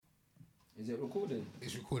Is it recording?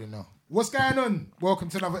 It's recording now. What's going on? Welcome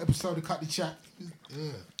to another episode of Cut the Chat.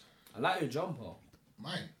 Yeah. I like your jumper.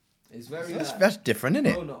 Mine. It's very That's different, isn't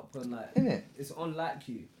it? grown up and like, Isn't it? It's unlike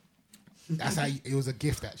you. That's how it was a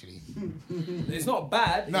gift, actually. It's not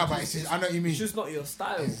bad. No, but it's just, I know what you mean. It's just not your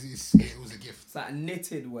style. It was a gift. It's like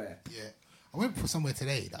knitted wear. Yeah. I went for somewhere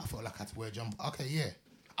today that I felt like I had to wear a jumper. Okay, yeah.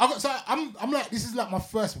 I'm like, this is like my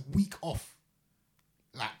first week off.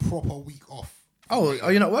 Like, proper week off. Oh,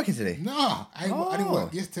 you're not working today? Nah, I didn't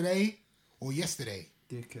work yesterday.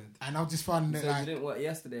 Dickhead. And I just found that So like you didn't work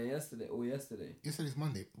yesterday. yesterday's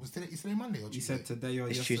Monday. Was today Monday or Tuesday? You said today or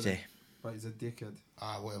It's yesterday. Tuesday. But he's a dickhead.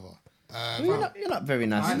 Whatever. You're not very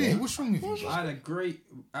nice. Hey, what's wrong with you? I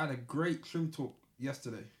had a great trim talk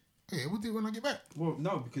yesterday. Yeah, we'll do it when I get back. Well,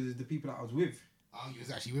 no, because it's the people that I was with. Oh, you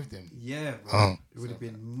was actually with them. Yeah, bro. Oh. It would have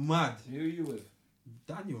been mad. Who are you with?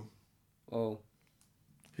 Daniel. Oh,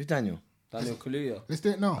 Who's Daniel? Daniel Kaluuya. Let's do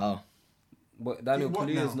it now. Oh. But Daniel what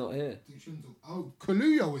Kaluuya's now? not here. Oh,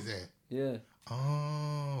 Kaluuya was there. Yeah.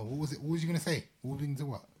 Oh, what was it? What was you gonna say? What was you gonna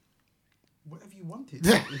what? Whatever you wanted.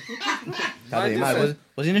 How did he mad?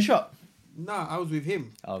 Was he in the shop? Nah, I was with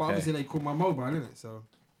him. Okay. But obviously they called my mobile, innit? So,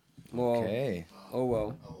 Well, Okay. Oh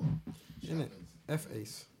well. innit?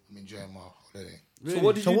 F-Ace. I'm enjoying my holiday. So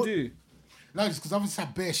what did So you what- do? No, just because I've just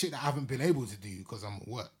had bare shit that I haven't been able to do because I'm at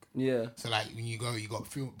work. Yeah. So like when you go, you got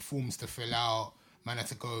forms to fill out. Man, I had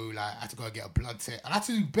to go and get a blood test. I had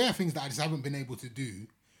to do bare things that I just haven't been able to do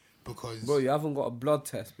because. Bro, you haven't got a blood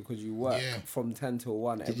test because you work Yeah. from 10 till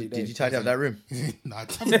 1 every day. Did you tidy up that room? No, I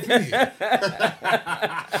haven't been here.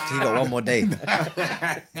 So you got one more day.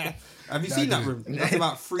 Have you seen that room? That's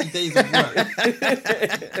about 3 days of work.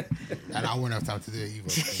 And I won't have time to do it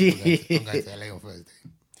either. I'm going to LA on Thursday.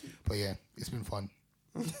 But yeah, it's been fun.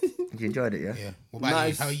 You enjoyed it, yeah? Yeah. What about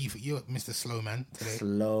Nice. you? How are you? You're Mr. Slow Man today.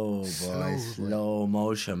 Slow, boy. Slow, Slow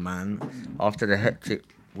motion, man. After the hectic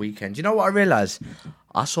weekend. You know what I realised?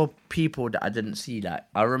 I saw people that I didn't see. Like,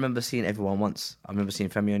 I remember seeing everyone once. I remember seeing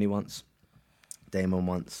Femi only once. Damon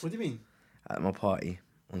once. What do you mean? At my party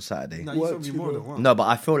on Saturday. No, you saw me more than once. No, but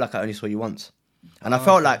I feel like I only saw you once. And I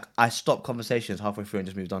felt like I stopped conversations halfway through and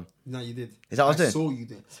just moved on. No, you did. Is that what I was saw you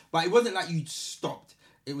did. But it wasn't like you stopped.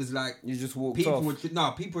 It was like You just walked people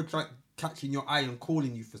off. people were catching your eye and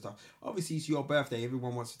calling you for stuff. Obviously, it's your birthday.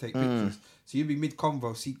 Everyone wants to take pictures. So you'd be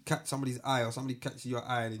mid-convo, catch somebody's eye or somebody catches your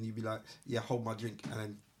eye and then you'd be like, yeah, hold my drink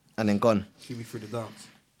and then Gone. see me through the dance.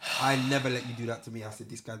 I never let you do that to me. I said,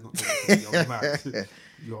 this guy's not doing it to me. You're mad.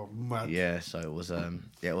 You're mad. Yeah, so it was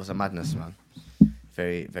it was a madness, man.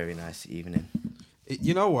 Very, very nice evening.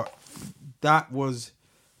 You know what? That was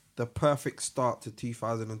the perfect start to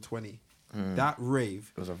 2020. That rave.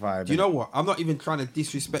 It was a vibe. Do you know what? I'm not even trying to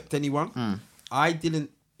disrespect anyone. I didn't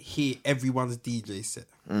hear everyone's DJ set.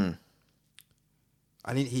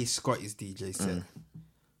 I didn't hear Scotty's DJ set.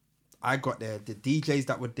 I got there. The DJs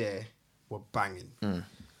that were there were banging.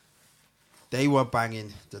 They were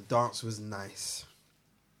banging. The dance was nice.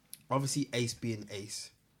 Obviously, Ace being Ace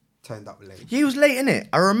turned up late. He was late, innit?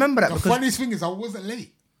 I remember that The because... funniest thing is I wasn't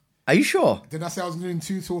late. Are you sure? Did I say I was doing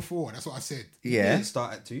 2 till 4? That's what I said. You Yeah. didn't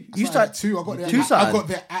start at 2. You Started at start... 2. I got there. Two I started? got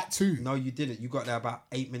there at 2. No, you didn't. You got there about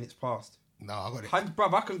 8 minutes past. No, I got there.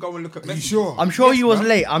 Bruv, I can go and look at Are you messages. sure? I'm sure Yes, you was bruv.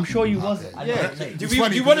 late. I'm sure you was. Yeah. It's Do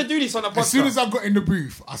funny you want to because do this on a podcast? As soon as I got in the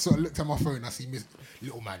booth, I sort of looked at my phone. I see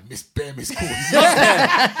little man, Miss Calls.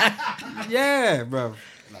 Yeah, bro.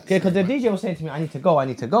 Okay, because the DJ was saying to me, I need to go.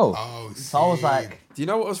 Oh, So I was like... Do you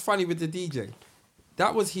know what was funny with the DJ?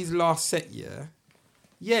 That was his last set, yeah?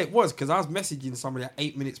 Yeah, it was, because I was messaging somebody at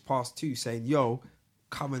 8 minutes past 2 saying, yo,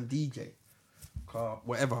 come and DJ.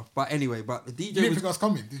 Whatever. But anyway, but the DJ You didn't was... think I was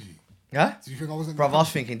coming, did you? Yeah? Did you think I wasn't? Bro, I was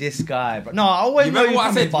thinking, this guy... Bro. No, I always You know remember you what I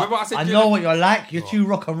coming, said? but Remember what I said I to you? know what you're like. You're too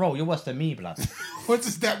rock and roll. You're worse than me, blood. What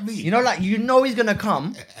does that mean? You know, like, you know he's going to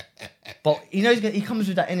come, but you know he comes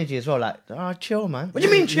with that energy as well. Like, chill, man. What do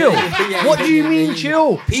you mean chill? What do you mean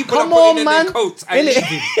chill? People Come are putting on, in man. their coats and Innit?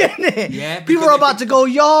 leaving. Yeah, People because are if about to go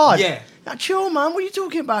yard. Yeah. Now, chill, man. What are you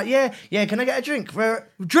talking about? Yeah. Can I get a drink?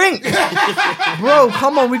 Drink! Bro,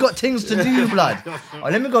 come on. We got things to do, blood. Oh,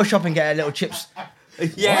 let me go shop and get a little chips.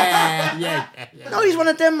 Yeah. No, he's one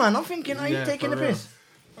of them, man. I'm thinking, are you Yeah, taking the for real. piss?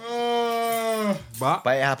 But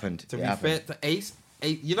But it happened. to It be happened. fair to Ace,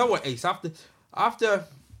 you know what, Ace? After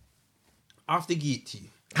Geet,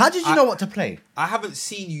 How did you know what to play? I haven't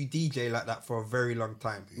seen you DJ like that for a very long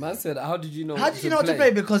time. Man said, how did you know How did you know what to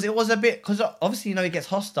play? Because it was a bit... Because obviously, you know, it gets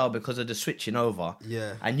hostile because of the switching over.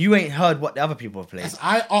 Yeah. And you ain't heard what the other people have played.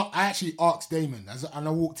 I actually asked Damon and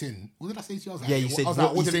I walked in. What did I say to you? I was like, Yeah, I you was said, like,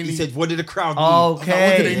 what, what do they he need? said, what did the crowd need? Okay.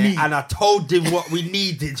 what do they need? And I told him what we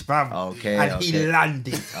needed, fam. Okay, And he okay.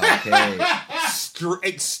 landed. Okay.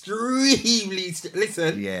 extremely.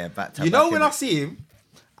 Listen, Yeah, back to you know back, when innit? I see him,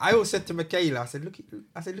 I always said to Michaela, I said, look at him,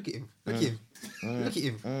 look at him, look at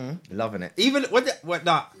him. Loving it. Even what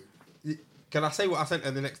that? Can I say what I sent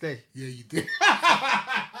her the next day? Yeah, you did.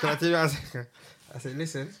 Can I tell you what I said,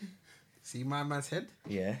 listen, see my man's head?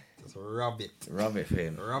 Yeah. Just rub it. Rub it for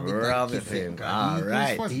him. Rub it Rub down, it for kiss it, him. guy. All It was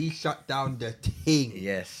right. fun. He shut down the thing.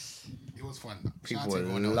 Yes. It was fun. Shout People out to were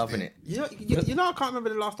everyone else loving there. it. You know, I can't remember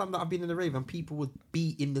the last time that I've been in the rave and people would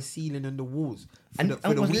beat in the ceiling and the walls for the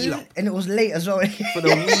it was wheel up. late, and it was late as well. For the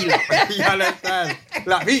wheel up. You understand?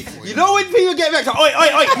 Like, you know when people get vexed, like, oi,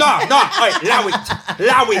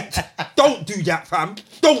 allow it. Don't do that, fam.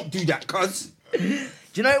 Don't do that, cuz. Do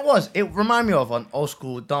you know what it was? It reminded me of an old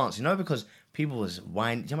school dance, you know, because people was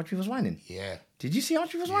whining. Do you know how much people was whining? Yeah. Did you see how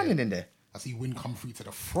much people was whining in there? I see Win come through to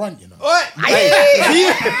the front, you know. Oi, hey,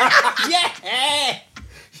 yeah.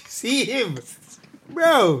 See him.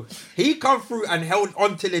 Bro, he come through and held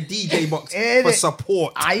onto the DJ box for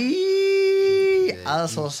support. I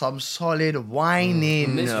saw some solid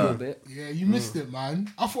whining. Missed you a bit. Yeah, you missed it, man.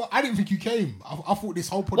 I didn't think you came. I thought this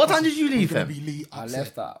whole podcast. What time did you leave, was gonna fam? be Lee I upset.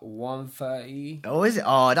 left at 1:30. Oh, is it?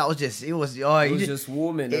 Oh, that was just. It was. Oh, It was just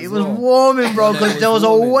warming. It as was well. warming, bro, And then because it there was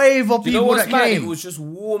warming. a wave of Do you know people what's that mad? came. It was just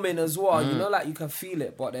warming as well. You know, like you can feel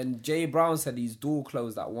it. But then Jay Brown said his door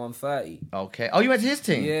closed at 1:30. Okay. Oh, you went to his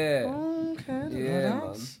thing? Yeah. Okay. I didn't Yeah,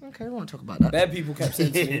 know that. Okay, I want to talk about that. Bare people kept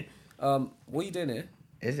saying to me, what you doing here?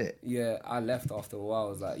 Is it? Yeah, I left after a while. I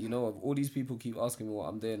was like, you know, all these people keep asking me what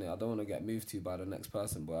I'm doing here. I don't want to get moved to by the next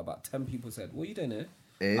person. But about 10 people said, what you doing here?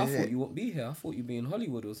 Is I thought it? you wouldn't be here. I thought you'd be in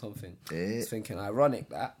Hollywood or something. I Is was it? thinking ironic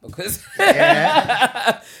that because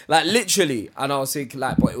Yeah. like literally, and I was thinking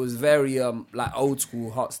like, but it was very like old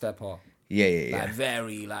school hot stepper. Yeah. Like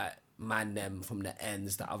very like man them from the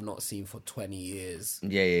ends that I've not seen for 20 years.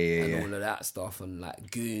 And Yeah. all of that stuff and like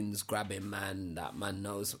goons grabbing man that man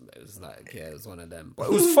knows. It was like, yeah, it was one of them. But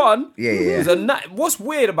it was fun. Yeah. It was what's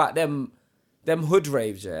weird about them hood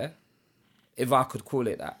raves, yeah, if I could call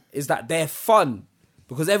it that, is that they're fun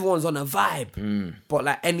because everyone's on a vibe. But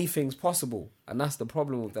like anything's possible. And that's the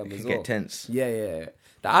problem with them as can well. get tense. Yeah.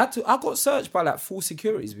 Like, I got searched by like 4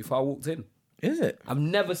 securities before I walked in. Is it? I've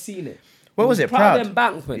never seen it. What was it? Proud Proud?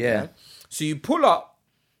 Embankment, Yeah. yeah. So you pull up,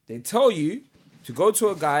 they tell you to go to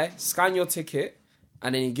a guy, scan your ticket,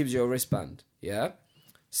 and then he gives you a wristband, yeah?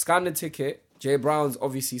 Scan the ticket. Jay Brown's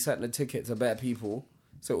obviously sent the ticket to better people,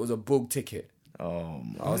 so it was a bug ticket. Oh,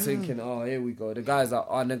 I was thinking, oh, here we go. The guy's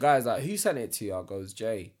like, who sent it to you? I goes,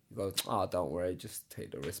 Jay. He goes, oh, don't worry, just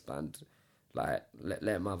take the wristband. Like, let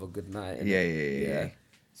him have a good night. innit? Yeah.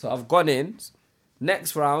 So I've gone in.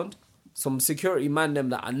 Next round, some security man them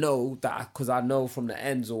that I know, because I know from the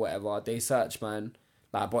ends or whatever, they search, man.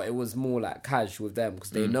 Like, but it was more like cash with them because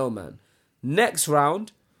they know, man. Next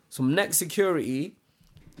round, some next security,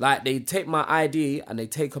 like they take my ID and they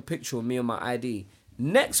take a picture of me on my ID.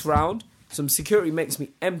 Next round, some security makes me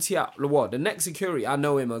empty out the what? The next security, I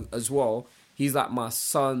know him as well. He's like my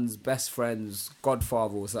son's best friend's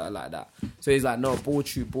godfather or something like that. So he's like, no,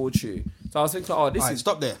 bought you. So I was thinking, oh, this Alright, is...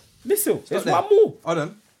 stop there. Listen, there's there. one more. Hold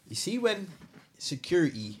on. You see when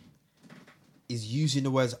security is using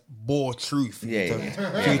the words "more truth" Yeah.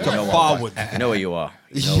 to forward. You know where you are.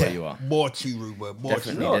 You know where you are. More truth, more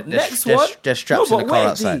Definitely. truth. No, next there's- one. there's straps in the but car wait,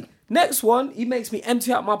 outside. D. Next one, he makes me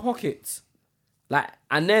empty out my pockets. Like,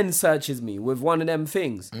 and then searches me with one of them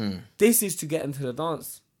things. This is to get into the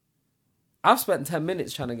dance. I've spent 10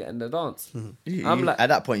 minutes trying to get in the dance. I'm like, at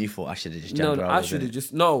that point, you thought I should have just no, jumped no, around. I should have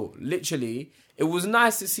just, no, literally. It was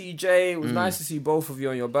nice to see Jay. It was nice to see both of you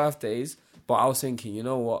on your birthdays. But I was thinking, you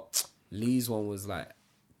know what? Lee's one was like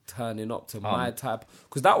turning up to my type.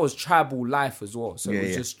 Because that was tribal life as well. So it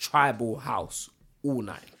was just tribal house all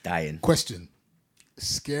night. dying. Question: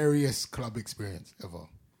 scariest club experience ever?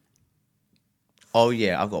 Oh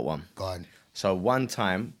yeah, I've got one. Go on. So one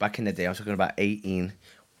time back in the day, I was talking about 18.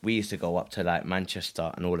 We used to go up to like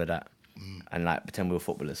Manchester and all of that, and like pretend we were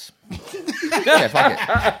footballers. Yeah, fuck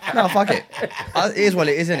it. No, fuck it. It is what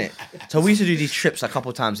it is, isn't it? So we used to do these trips a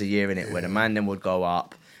couple times a year, innit, where the man then would go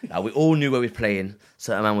up. Like, we all knew where we were playing.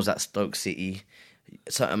 Certain man was at Stoke City.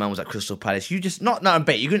 Certain man was at Crystal Palace. You just not a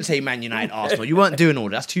bait. You couldn't say Man United, Arsenal. You weren't doing all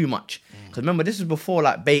that. That's too much. Because remember, this was before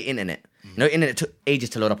like bait internet. You know, internet took ages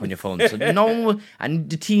to load up on your phone. So no one was, and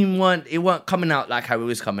the team weren't coming out like how it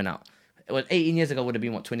was coming out. It was 18 years ago. Would have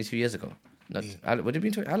been what, 22 years ago? No, would it have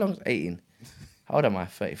been 20? How long? 18. How old am I?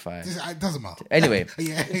 35. It doesn't matter. Anyway,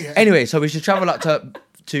 yeah. anyway, so we should travel up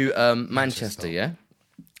to Manchester, yeah.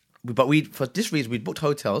 But for this reason, we booked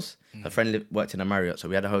hotels. A friend worked in a Marriott, so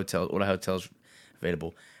we had a hotel, all the hotels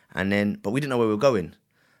available, but we didn't know where we were going.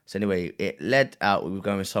 So anyway, it led out. We were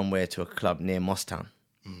going somewhere to a club near Mosstown.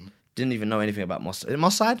 Didn't even know anything about Moss. Is it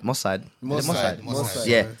Moss Side? Moss Side. Moss Side.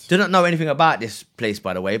 Yeah. Do not know anything about this place,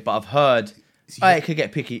 by the way, but I've heard it could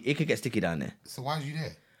get picky. It could get sticky down there. So why was you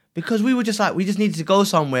there? Because we were just like, we just needed to go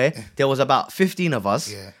somewhere. There was about 15 of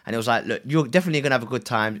us. Yeah. And it was like, look, you're definitely going to have a good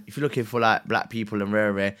time. If you're looking for like black people and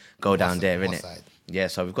rare, go down there, Moss innit? Side. Yeah,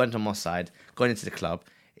 so we've gone to Moss Side, gone into the club.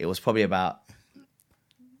 It was probably about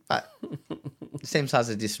the same size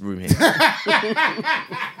as this room here.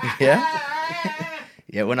 Yeah?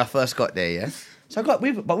 Yeah, when I first got there, yeah. So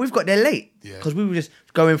we've got there late. Yeah. Because we were just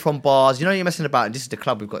going from bars. You know, you're messing about, and this is the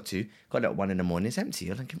club we've got to. Got there at 1 a.m. It's empty.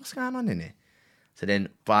 You're thinking, what's going on in here? So then,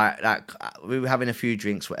 we were having a few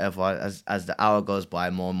drinks, whatever. As the hour goes by,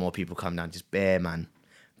 more and more people come down. Just bare man.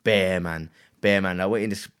 I went in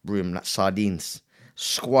this room like sardines,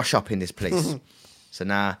 squash up in this place. So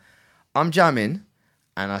now, I'm jamming,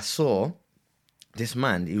 and I saw this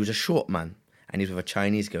man. He was a short man, and he was with a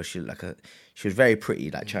Chinese girl. She was very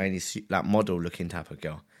pretty, like Chinese, like model looking type of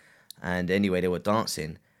girl. And anyway, they were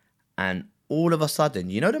dancing, and all of a sudden,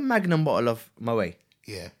 you know the Magnum bottle of Moet?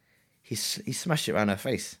 Yeah. He smashed it around her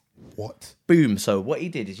face. What? Boom. So what he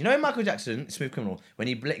did is, you know in Michael Jackson, Smooth Criminal, when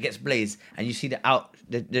he gets blazed and you see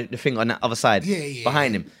the thing on that other side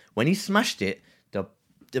behind him. When he smashed it,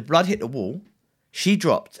 the blood hit the wall, she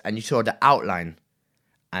dropped, and you saw the outline.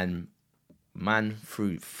 And man, for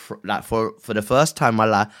the first time in my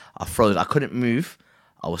life, I froze. I couldn't move.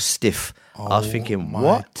 I was stiff. I was thinking,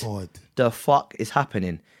 what the fuck is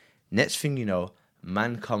happening? Next thing you know,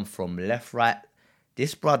 man come from left, right.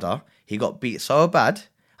 This brother, he got beat so bad.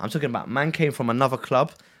 I'm talking about man came from another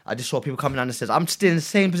club. I just saw people coming down the stairs. I'm still in the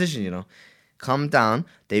same position, you know. Come down.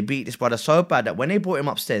 They beat this brother so bad that when they brought him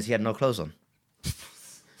upstairs, he had no clothes on.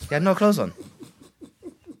 He had no clothes on.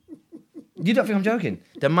 You don't think I'm joking?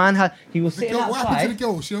 The man he was sitting outside. What happened to the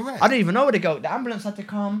girl? Was she alright? I don't even know where to go. The ambulance had to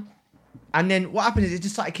come. And then what happened is it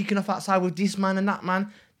just started kicking off outside with this man and that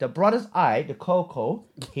man. The brother's eye, the Coco,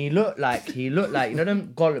 he looked like, you know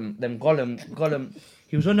them Gollum.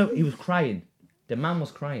 He was crying. The man was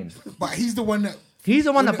crying. But he's the one that... He's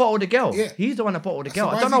the one that bottled the girl. Yeah. He's the one that bottled the girl.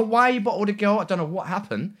 So I don't know why he bottled the girl. I don't know what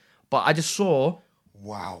happened. But I just saw...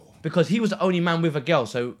 Wow. Because he was the only man with a girl.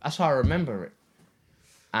 So that's how I remember it.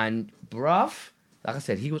 And bruv, like I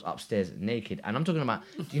said, he was upstairs naked. And I'm talking about...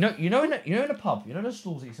 in the pub, you know the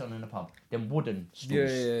stools that you sit on in the pub? Them wooden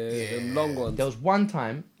stools. Yeah. The long ones. There was one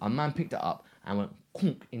time a man picked it up and went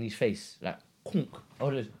kunk in his face. Like, kunk.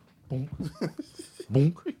 Oh, there's boonk.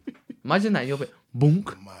 Boonk. Imagine that, you're a bit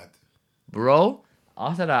boonk. Mad. Bro,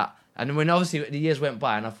 after that, and then when obviously the years went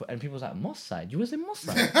by and people was like, Moss Side? You was in Moss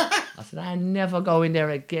Side? I said, I never go in there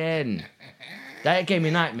again. That gave me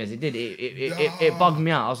nightmares. It did. It bugged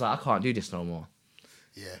me out. I was like, I can't do this no more.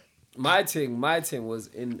 Yeah. My thing was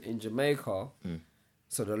in Jamaica.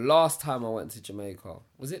 So the last time I went to Jamaica,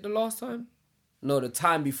 was it the last time? No, the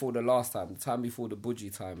time before the last time. The time before the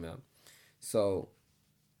budgie time, man. So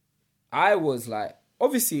I was like,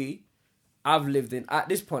 obviously, at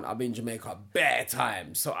this point, I've been in Jamaica bare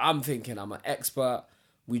times. So I'm thinking I'm an expert.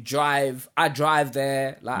 I drive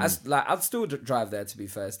there. I'd still drive there, to be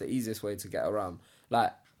fair. It's the easiest way to get around.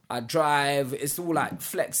 Like, I drive. It's all like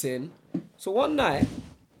flexing. So one night,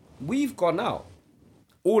 we've gone out.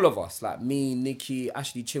 All of us, like me, Nikki,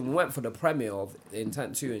 Ashley Chin, we went for the premiere of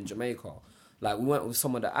Intent 2 in Jamaica. Like, we went with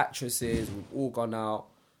some of the actresses. We've all gone out.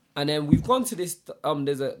 And then we've gone to this,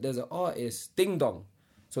 there's an artist, Ding Dong.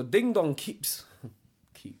 So Ding Dong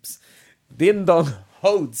Ding Dong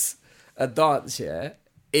holds a dance, yeah,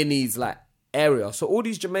 in his, like, area. So all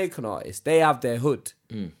these Jamaican artists, they have their hood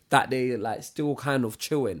that they, like, still kind of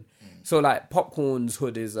chill in. So, like, Popcorn's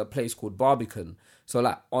hood is a place called Barbican. So,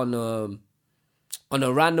 like, on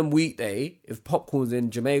a random weekday, if Popcorn's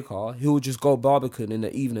in Jamaica, he'll just go Barbican in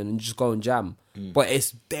the evening and just go and jam. But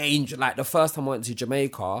it's dangerous. Like, the first time I went to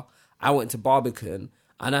Jamaica, I went to Barbican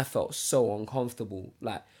and I felt so uncomfortable.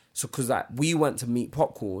 Like, so, because, like, we went to meet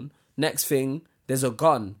Popcorn. Next thing, there's a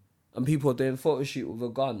gun and people are doing photo shoot with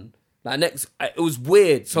a gun. Like, it was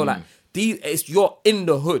weird. So, like, you're in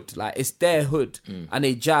the hood. Like, it's their hood. And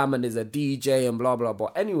they jam and there's a DJ and blah, blah,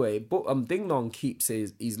 blah. Anyway, Ding Dong keeps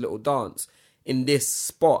his little dance in this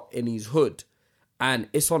spot in his hood. And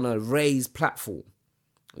it's on a raised platform.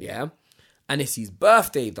 Yeah? And it's his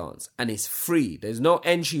birthday dance. And it's free. There's no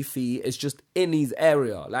entry fee. It's just in his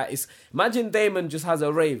area. Like, imagine Damon just has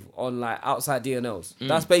a rave on, like, outside DNL's.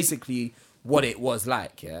 That's basically what it was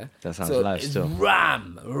like, yeah? That sounds so live still.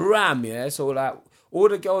 Ram, yeah? So, like, all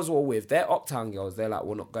the girls we're with, they're Uptown girls. They're like,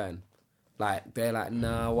 we're not going. Like, they're like,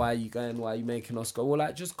 nah, why are you going? Why are you making us go? We're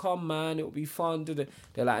like, just come, man. It'll be fun.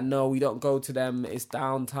 They're like, no, we don't go to them. It's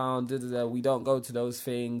downtown. We don't go to those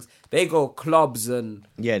things. They go clubs and...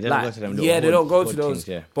 Yeah, they don't go to them. Yeah, they don't go to hood those. things,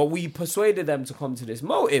 yeah. But we persuaded them to come to this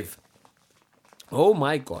motive. Oh,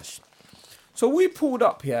 my gosh. So we pulled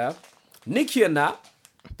up here. Nicky and that,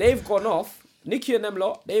 they've gone off. Nicky and them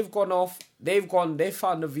lot, they've gone off. They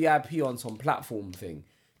found a VIP on some platform thing.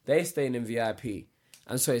 They're staying in VIP.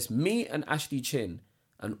 And so it's me and Ashley Chin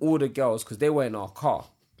and all the girls because they were in our car.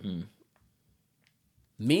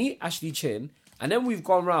 Me, Ashley Chin, and then we've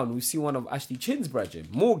gone round. We've seen one of Ashley Chin's brethren,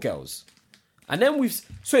 more girls. And then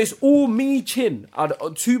so it's all me, Chin,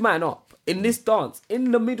 two man up in this dance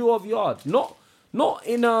in the middle of yard. Not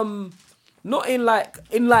in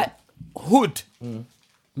hood.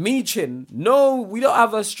 Me, Chin. No, we don't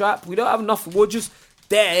have a strap. We don't have nothing. We're just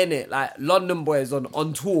there, innit? Like London boys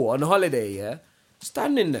on tour, on holiday, yeah?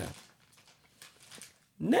 Standing there.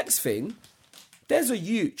 Next thing, there's a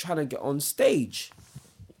youth trying to get on stage.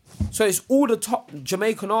 So it's all the top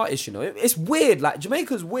Jamaican artists, you know. It's weird. Like,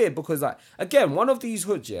 Jamaica's weird because, like, again, one of these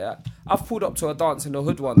hoods, yeah, I've pulled up to a dance in the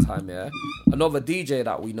hood one time, yeah. Another DJ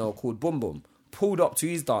that we know called Boom Boom pulled up to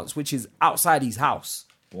his dance, which is outside his house.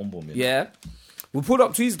 Boom Boom, yeah. We pulled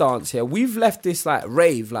up to his dance here. We've left this, like,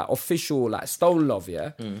 rave, like, official, like, Stone Love,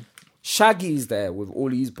 yeah. Shaggy's there with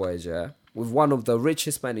all these boys, yeah. With one of the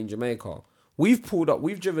richest men in Jamaica. We've pulled up,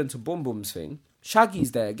 we've driven to Boom Boom's thing.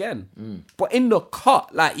 Shaggy's there again. But in the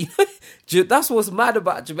cut, like, you know, that's what's mad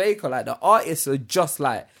about Jamaica. Like, the artists are just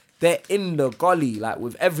like, they're in the gully, like,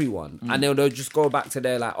 with everyone. And then they'll just go back to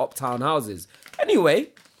their, like, uptown houses. Anyway,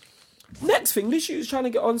 next thing, this youth's trying to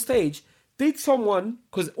get on stage. Did someone,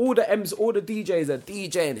 because all the DJs are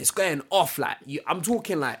DJing, it's going off, like, I'm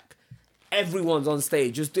talking, like, everyone's on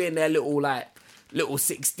stage, just doing their little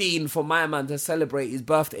 16 for my man to celebrate his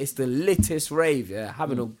birthday. It's the littest rave, yeah,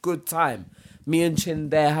 having a good time. Me and Chin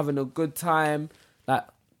there having a good time. Like,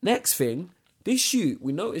 next thing, this shoot,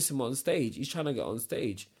 we notice him on stage. He's trying to get on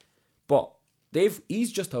stage. But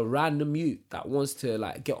he's just a random youth that wants to,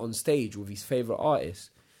 like, get on stage with his favourite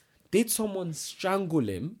artist. Did someone strangle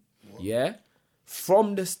him, yeah,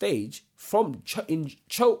 from the stage, in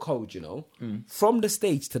chokehold, you know, from the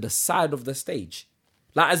stage to the side of the stage?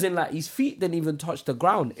 Like, as in, like, his feet didn't even touch the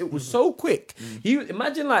ground. It was so quick.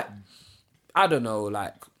 Imagine, like, I don't know,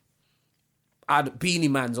 like, Beanie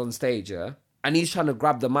Man's on stage, yeah? And he's trying to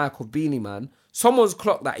grab the mic of Beanie Man. Someone's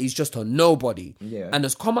clocked that he's just a nobody. Yeah. And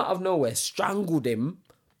has come out of nowhere, strangled him,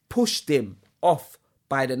 pushed him off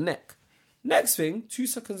by the neck. Next thing, 2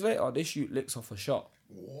 seconds later, this youth licks off a shot.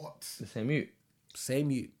 What? The same you.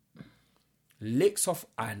 Same youth. Licks off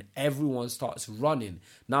and everyone starts running.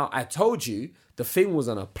 Now, I told you the thing was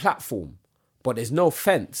on a platform, but there's no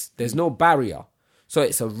fence. There's no barrier. So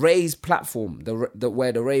it's a raised platform, the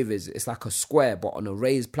where the rave is. It's like a square, but on a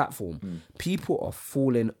raised platform. People are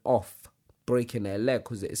falling off, breaking their leg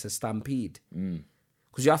because it's a stampede.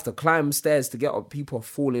 Because you have to climb stairs to get up. People are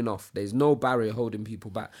falling off. There's no barrier holding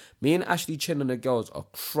people back. Me and Ashley Chin and the girls are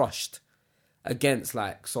crushed against,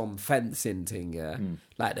 like, some fencing thing, yeah?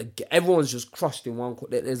 Like, everyone's just crushed in one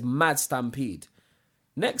corner. There's mad stampede.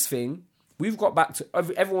 Next thing, we've got back to...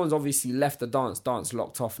 Everyone's obviously left the dance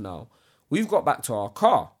locked off now. We've got back to our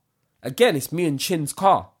car. Again, it's me and Chin's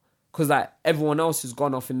car. Because, like, everyone else has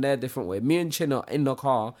gone off in their different way. Me and Chin are in the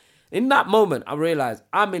car. In that moment, I realised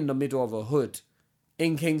I'm in the middle of a hood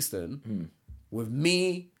in Kingston with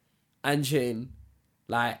me and Chin,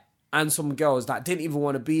 like, and some girls that didn't even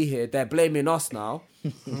want to be here. They're blaming us now.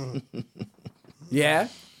 Yeah?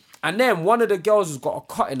 And then one of the girls has got a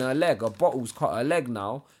cut in her leg. A bottle's cut her leg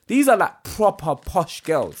now. These are, like, proper posh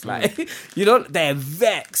girls. Like, you know, they're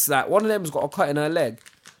vexed. Like, one of them's got a cut in her leg.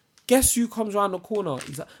 Guess who comes around the corner?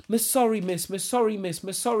 He's like, Miss sorry, miss. Miss sorry, miss.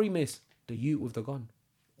 Miss sorry, miss. The youth with the gun.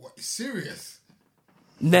 What? Serious?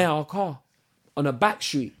 Near our car. On a back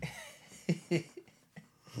street.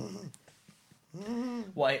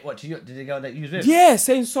 What did the girl that you was with? Yeah,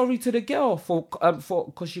 saying sorry to the girl for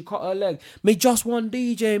because she cut her leg. Me just one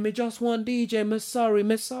DJ, Miss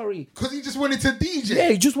sorry. Because he just wanted to DJ? Yeah,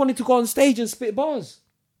 he just wanted to go on stage and spit bars.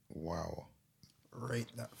 Wow. Rate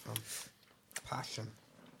that from passion.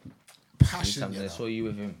 Passion, you They know. saw you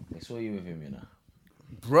with him. You know.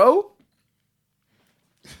 Bro?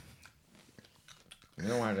 You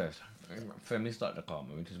know why this? Family start the car,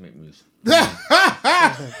 man. We just make moves. Do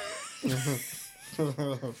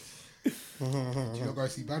you not go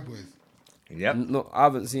see Bad Boys? Yep. No, I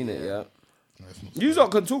haven't seen it yet. No, it's not. You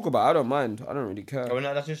lot can talk about it. I don't mind. I don't really care. Oh,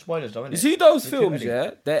 no, that's just spoilers, though, isn't You it? see those It's too films, early.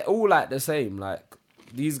 yeah? They're all like the same. Like,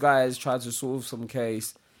 these guys try to solve some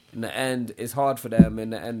case. In the end, it's hard for them. In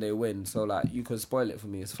the end, they win. So like, you can spoil it for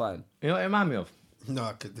me. It's fine. You know what it reminds me of?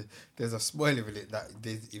 No, because there's a spoiler in it that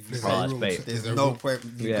if you There's Oh, a it's rule. bait. there's There's a no rule. point.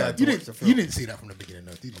 Yeah. You didn't see that from the beginning,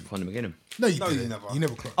 though, did you? From the beginning. No, you No, didn't. you never. You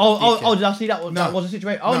never clocked. Oh, did I see that? No. That was a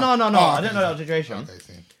situation. Oh, No. no. Oh, I okay. didn't know that was a situation. Okay,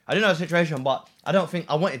 same. I didn't know the situation, but I don't think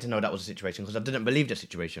I wanted to know that was a situation because I didn't believe the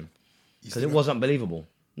situation. Because still it don't- wasn't believable.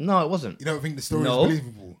 No, it wasn't. You don't think the story No. is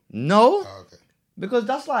believable? No, Oh, okay. because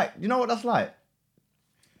that's like, you know what that's like?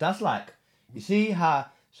 That's like, you see how,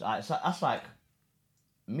 that's like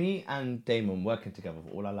me and Damon working together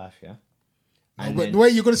for all our life, yeah? And But then- the way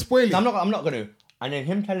you're gonna spoil it. I'm not going to. And then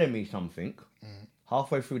him telling me something,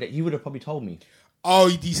 halfway through that, he would have probably told me. Oh,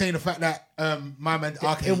 you saying the fact that my man?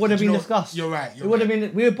 Okay, It would have you been know- discussed. You're right. It would have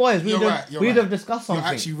been, we were boys, we'd You're have, right, you're we'd right. have discussed something.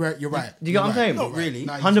 You're actually right. You're right. Do you get what I'm saying? Not really.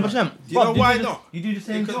 100%. Do you know why do not? You do the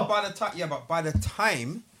same Because job. by the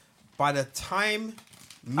time, by the time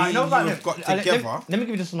me I and know you about have got let together, me give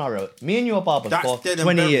you the scenario. Me and you are barbers That's for dead and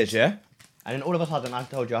 20 buried. years, yeah? And then all of a sudden, I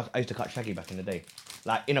told you I used to cut Shaggy back in the day.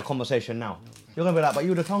 Like, in a conversation now. You're going to be like, but you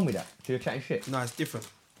would have told me that. So you're chatting shit. no, it's different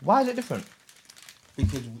Why is it different?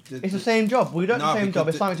 because It's the same job. We don't do the same job.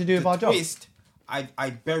 It's something to do with our job. Twist, I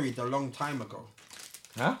buried a long time ago.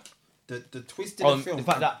 Huh? The twist in the film. The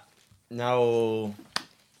fact that... No.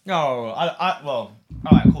 Well, all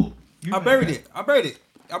right, cool. I buried it.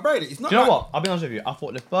 It's not. Do you know like- what? I'll be honest with you. I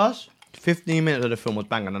thought the first 15 minutes of the film was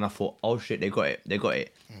banging, and I thought, oh shit, they got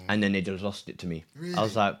it. And then they just lost it to me. Really? I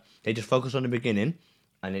was like, they just focused on the beginning,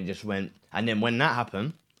 and it just went. And then when that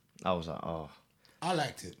happened, I was like, oh. I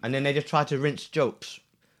liked it. And then they just tried to rinse jokes.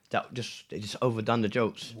 They just overdone the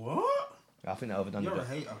jokes. What? I think they overdone You're the a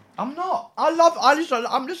jokes. hater. I'm not.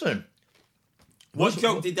 I'm listening. What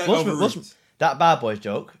joke did they what's- overrate? that Bad Boys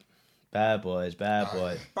joke? Bad boys.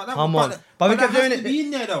 But that, Come on. But we kept that doing has to be it.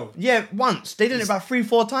 in there though. Yeah, once. They did it about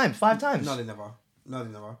 3-4 times, 5 times. No, they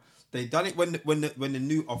never. They done it when the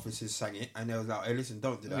new officers sang it, and they was like, "Hey, listen,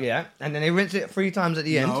 don't do that." Yeah, and then they rinsed it 3 times at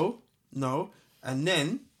the end. No, and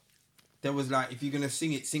then there was like, if you're gonna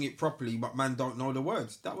sing it properly, but man don't know the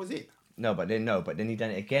words. That was it. No, but then he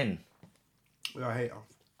done it again. You're a hater.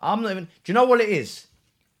 I'm not even. Do you know what it is?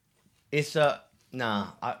 It's nah.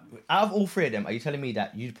 Out of all 3 of them, are you telling me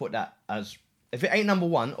that you'd put that as if it ain't number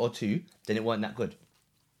 1 or 2, then it weren't that good?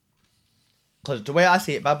 Because the way I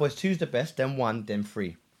see it, Bad Boys 2's the best, then 1, then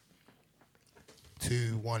 3.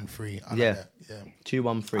 2, 1, 3. I like Yeah. that. Yeah. 2,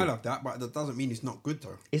 1, 3. I love that, but that doesn't mean it's not good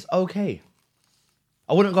though. It's okay.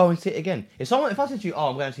 I wouldn't go and see it again. If I said to you, "Oh,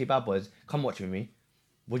 I'm going to see Bad Boys," come watch with me.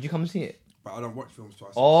 Would you come and see it? But I don't watch films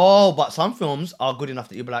twice. Oh, but some films are good enough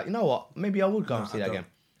that you'll be like, you know what? Maybe I would go and see I that don't. again.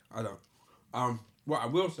 I don't. What I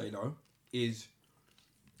will say though is,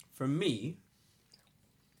 for me,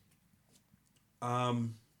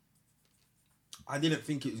 I didn't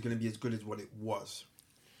think it was going to be as good as what it was.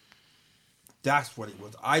 That's what it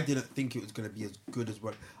was. I didn't think it was going to be as good as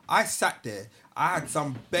what... I sat there. I had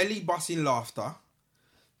some belly-busting laughter.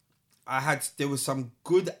 There was some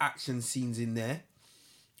good action scenes in there.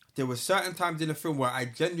 There were certain times in the film where I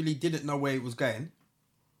genuinely didn't know where it was going.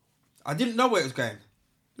 I didn't know where it was going.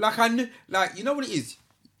 Like, I knew... Like, you know what it is?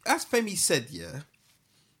 As Femi said, yeah,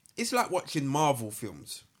 it's like watching Marvel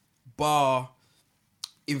films. Bar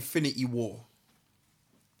Infinity War.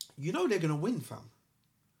 You know they're going to win, fam.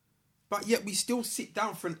 But yet we still sit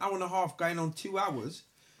down for an hour and a half, going on 2 hours,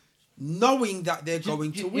 knowing that they're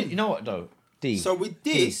going to win. You know what though? D. So with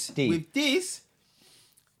this, D.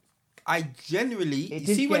 I genuinely It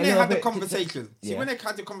did see get when a they little had the bit- conversation. See Yeah. when they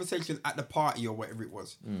had the conversation at the party or whatever it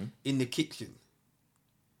was in the kitchen.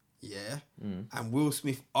 Yeah, and Will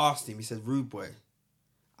Smith asked him. He said, "Rude boy,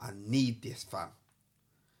 I need this, fam."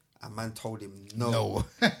 And man told him no.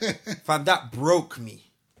 Fam, that broke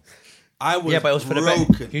me. I was But it was for the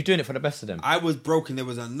broken. best. You're doing it for the best of them. I was broken. There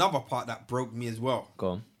was another part that broke me as well. Go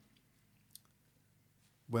on.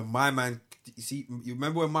 When my man, you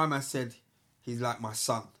remember when my man said he's like my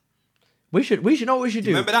son. We should know what we should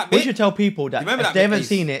do. remember that We bit? should tell people that You remember if that they bit, haven't Ace?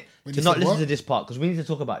 seen it, When to you not said listen what? to this part because we need to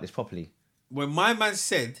talk about this properly. When my man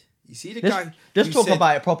said, you see the Let's, guy. let's who talk said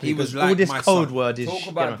about it properly he was because all like this my code son. word is. Talk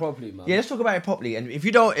about it properly, man. Yeah, let's talk about it properly. And if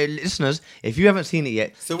you don't, listeners, if you haven't seen it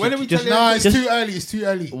yet, So when are we just, telling No, them- it's Just- too early. It's too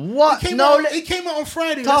early. What? It came, No, out, it came out on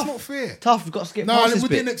Friday. tough, That's not fair. tough. We've got to skip No, past this we'll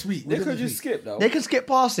do it bit. next week. They We'll do could it just next week. skip though. They can skip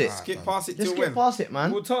past it. skip past it Just till skip when? past it,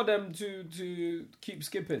 man. We'll tell them to keep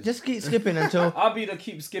skipping. Just keep skipping until I'll be the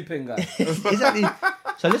keep skipping guy. exactly.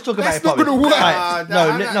 So let's talk about That's it not properly. gonna work. Right. Nah,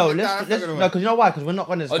 No, that's let's not gonna no, work. because you know why? Because we're not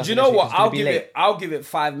going to. Oh, do you know what? I'll give it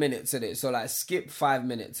 5 minutes in it. So like skip 5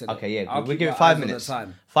 minutes in it. Okay, yeah, I'll we'll keep give my it 5 eyes on the minutes.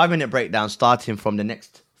 time. 5 minute breakdown starting from the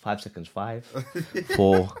next 5 seconds. 5,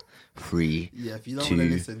 4, 3, Yeah, if you don't 2, want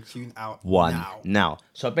to listen, tune out 1. Now.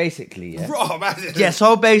 So basically, yeah. Bro, man. Yeah,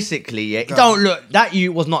 so basically, yeah. Don't look, that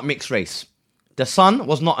youth was not mixed race. The son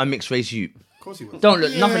was not a mixed race youth. Of course he was. Don't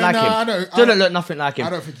look Yeah, nothing like no, him. I know. Don't look nothing like him. I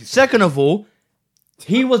don't think he's- Second of all,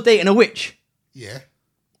 he was dating a witch. Yeah.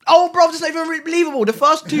 Oh, bro, that's not even believable. The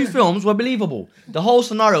first 2 films were believable. The whole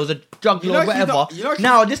scenario was a drug lord, she's whatever. not- she's-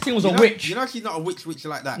 Now this thing was a witch. You know she's not a witch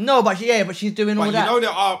like that. No, but she's doing all But you that. know there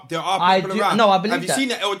are I people do- around. no, I believe Have you that. seen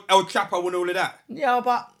the El Chapo and all of that? Yeah,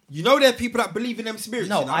 but You know there are people that believe in them spirits.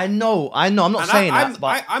 no, you know? I know. I'm not And saying I'm, that.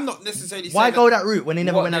 But I'm not necessarily why saying go that. that route when they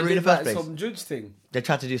never went that route in the first place? Some judge thing. They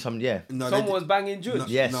tried to do some, yeah. No, they Someone was banging judge. No,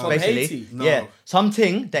 Yes, no. basically. Haiti. No. Yeah,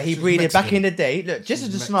 something that he She was breeded back Mexican. in the day. Look, this is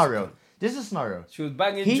the Mexican. scenario. This is the scenario. She was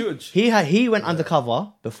banging He judge. he went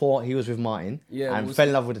undercover before he was with Martin, Yeah, and was- fell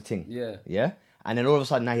in love with the thing. Yeah. Yeah, and then all of a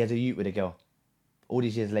sudden now he has a youth with a girl. All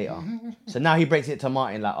these years later, so now he breaks it to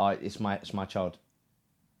Martin like, "Oh, it's my child."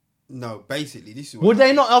 No, basically, this is what Would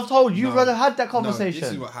they happened. not have told you? No. Rather had that No, this is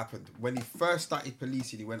conversation. what happened. When he first started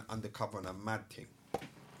policing, he went undercover on a mad thing.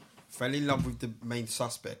 Fell in love with the main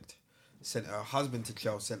suspect. Sent her husband to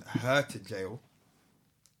jail. Sent her to jail.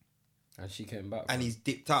 And she came back. And he's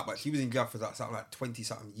dipped out. But she was in jail for something like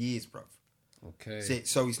 20-something years, bruv. Okay.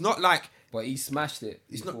 So it's not like... But he smashed it.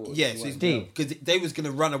 It's not... before Yeah, he so went it's... down. Because they was going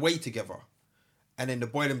to run away together. And then the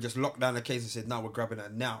boy them just locked down the case and said, no, we're grabbing her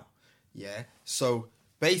now. Yeah? So...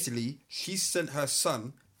 Basically, she sent her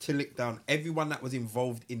son to lick down everyone that was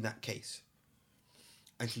involved in that case.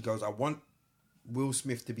 And she goes, I want Will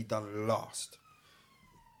Smith to be done last.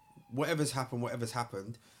 Whatever's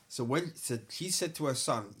happened. So she said to her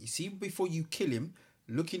son, you see, before you kill him,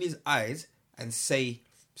 look in his eyes and say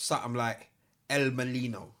something like El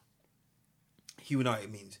Molino. He will know what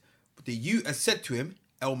it means. But the you has said to him,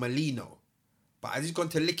 El Molino. But as he's gone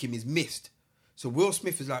to lick him, he's missed. So Will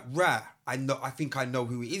Smith is like, rah, I think I know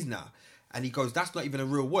who it is now. And he goes, that's not even a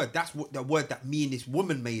real word. That's what the word that me and this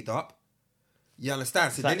woman made up. You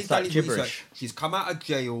understand? So then he's done his research. She's come out of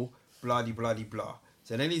jail, blah, blah, blah, blah.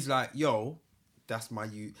 So then he's like, yo, that's my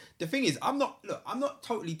you. The thing is, I'm not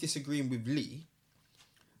totally disagreeing with Lee,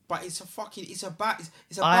 but it's a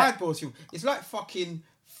bad boy film. It's like fucking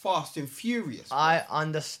Fast and Furious. Bro. I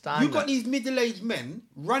understand. You got these middle-aged men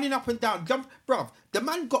running up and down, bruv. The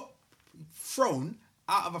man got thrown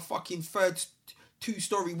out of a fucking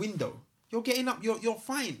 2-story window. You're getting up. You're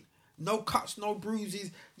fine. No cuts, no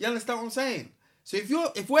bruises. You understand what I'm saying? So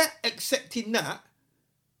if we're accepting that,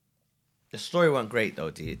 The story weren't great though,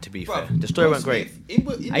 to be bruv, fair. The story Will weren't great. Smith,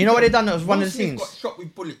 And you know what they done? That was one Will of the Smith scenes. got shot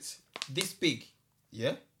with bullets this big,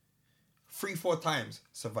 yeah, 3-4 times,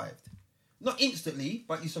 survived. Not instantly,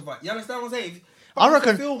 but you survived. You understand what I'm saying? But I it's a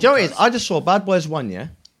reckon. film, Do you know what it is? cuz. I just saw Bad Boys 1, yeah?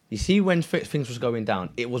 You see when things was going down,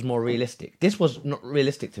 it was more realistic. This was not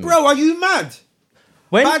realistic to me. Bro, are you mad?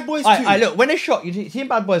 When, Bad Boys 2. Look, when they shot, you see in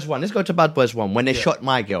Bad Boys 1, let's go to Bad Boys 1, when they shot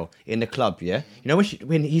my girl in the club, yeah? You know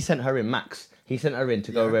when he sent her in, Max, he sent her in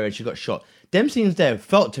to go where she got shot. Them scenes there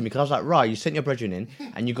felt to me, because I was like, right, you sent your brethren in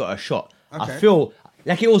and you got a shot. I Okay. feel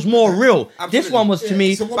like it was more real. This Absolutely. one was to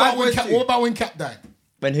me, So what Bad about, when Boys Cap, 2? what about when Cap died?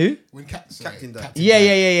 when who? When Captain died.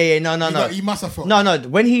 Yeah. No. He must have felt. No.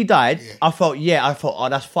 When he died, Yeah. I thought, oh,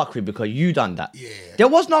 that's fuckery because you done that. Yeah.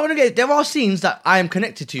 There are scenes that I am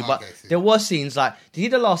connected to, but Okay, see. there were scenes like, did you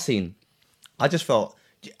see the last scene? I just felt,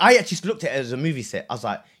 I actually looked at it as a movie set. I was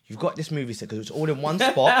like, you've got this movie set because it's all in one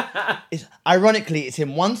spot. Ironically, it's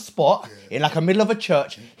in one spot, in like a middle of a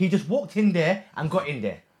church. He just walked in there and got in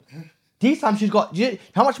there. These times she's got,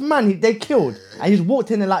 how much man they killed, and he just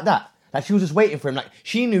walked in there like that. Like she was just waiting for him. Like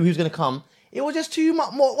she knew he was gonna come. It was just too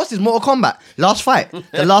much more. What's this? Mortal Kombat. Last fight.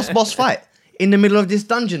 The last boss fight. In the middle of this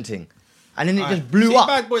dungeon thing. And then it just blew See up.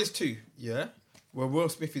 Bad Boys 2, yeah? Where Will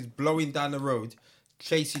Smith is blowing down the road,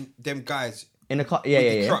 chasing them guys In the car. with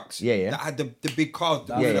the Yeah. trucks. Yeah. That had the big cars.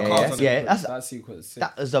 That- with the yeah, cars on yeah. them. That's- that sequence. Sick.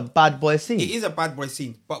 That was a bad boy scene. It is a Bad Boy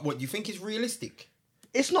scene, but what, do you think it's realistic?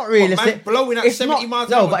 It's not realistic. man blowing at It's 70 not- miles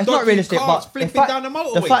an No, hour, but it's not dodging realistic. cars, But flipping down the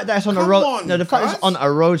motorway. the fact that it's on a Come road. on, No, the fact cuz. it's on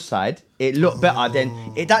a roadside, it looked better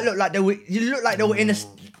than it. That looked like they were. You looked like they were in a.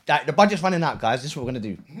 Like the budget's running out, guys. This is what we're gonna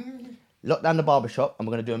do. Lock down the barbershop, and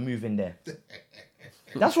we're gonna do a move in there.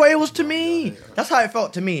 That's what it was to me. That's how it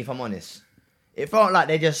felt to me. If I'm honest, it felt like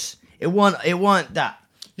they just. It weren't that.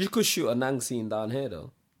 You could shoot a Nang scene down here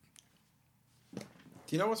though. Do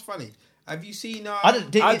you know what's funny? Have you seen...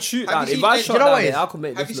 I'd shoot have that. you If seen- I do shot you know down what it here, is? I could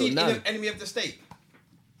make Have you this look seen Nang. Enemy of the State?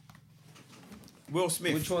 Will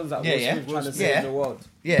Smith. Which one's that? Yeah, Will yeah. Smith trying to Yeah. save the world.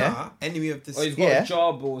 Yeah. Nah, Enemy of the Oh, he's State. got Yeah. a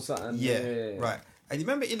job or something. Yeah, right. And you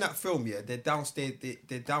remember in that film, yeah, they're downstairs.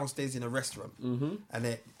 They're downstairs in a restaurant,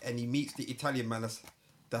 and he meets the Italian man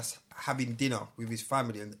that's having dinner with his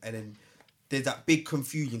family, and then there's that big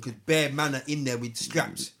confusion because bare man are in there with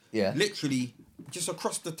straps. Yeah. Literally just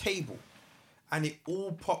across the table. And it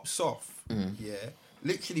all pops off. Yeah.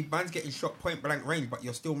 Literally, man's getting shot point blank range, but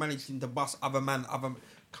you're still managing to bust other man.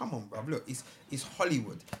 Come on, bruv. Look, it's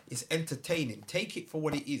Hollywood. It's entertaining. Take it for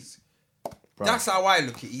what it is. Bruv. That's how I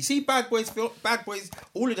look at it. You see, Bad Boys,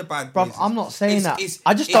 all of the Bad Boys. Bro, I'm not saying that.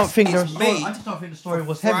 I just don't think the story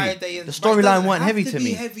was heavy. The storyline weren't heavy to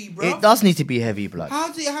me. It does need to be heavy, blood. How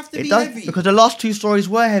does it have to It be does, heavy? because the last two stories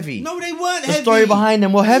were heavy. No, they weren't The heavy. story behind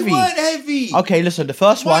them were heavy. They weren't heavy. Okay, listen, the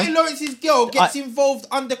first Martin one. Lawrence's girl gets involved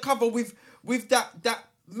undercover with that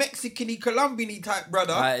Mexican-y, Colombian-y type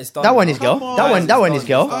brother. Alright, it's done That one now. is girl. Come on. That one is It's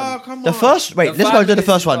girl. done. Oh, come The on. first, wait, The let's 5 go to the minutes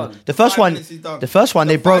first is one. done. The first 5 one. minutes is done. The first one.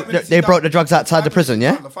 The They 5 broke. minutes is They done. broke the drugs outside the 5 prison. minutes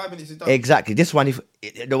Yeah. is done. The 5 minutes is done. Exactly. This one,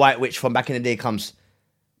 the White Witch from back in the day comes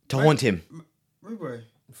to haunt him. Rude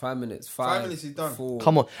 5 minutes. 5 minutes is done. 4.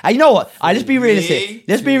 Come on. And you know what? Let's be realistic. Three,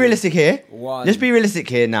 Let's be realistic here. 1. Let's be realistic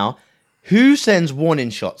here now. Who sends warning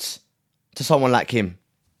shots to someone like him?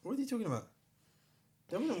 What are you talking about?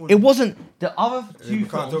 It wasn't. The other two we can't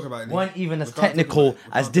films talk about it, weren't even We as can't talk technical about it.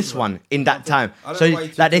 We as can't this talk about one it. in that time. I don't So know why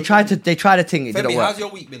you like they keep tried talking. to think it didn't Femi, work. how's your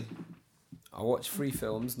week been? I watched 3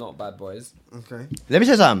 films, not Bad Boys. Okay. Let me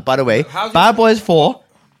say something. By the way, How's Bad your- Boys 4.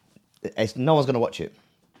 No one's gonna watch it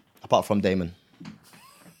apart from Damon.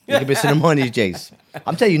 You could be sitting on these J's.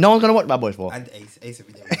 I'm telling you, no one's gonna watch Bad Boys 4. And Ace will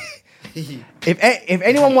be there. If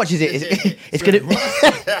anyone watches it, it's gonna.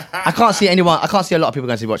 I can't see anyone. I can't see a lot of people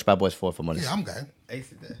going to watch Bad Boys 4. If I'm honest. Yeah, I'm going.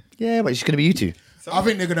 Ace is there. Yeah, but it's gonna be you two. I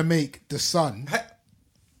think they're gonna make The Son.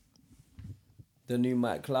 The new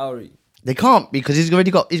Mike Lowry. They can't because he's got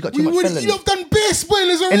too much felons. You've done bare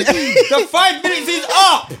spoilers already. The 5 minutes is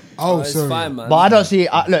up. Oh, It's sorry. fine, man. But I don't see.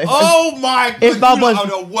 Look, Oh my god. if Bad you Boys,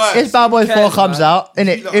 lot are the worst. if Bad Boys 4 cares, comes man? out,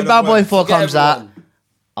 innit? You lot If are Bad the Boys worst. 4 Get comes out, everyone.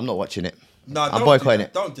 I'm not watching it. No, I'm don't boycotting do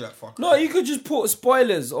it. that. Don't do that, fuck. No, you could just put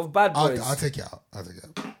spoilers of Bad Boys. I'll take it out. I'll take it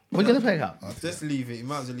out. We're gonna play it out. Just leave it. You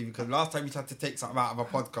might as well leave it because last time you tried to take something out of a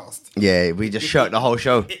podcast, Yeah, we just shirked the whole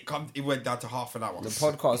show. it went down to half an hour. The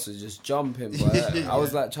podcast was just jumping, but I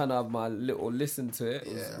was like trying to have my little listen to it.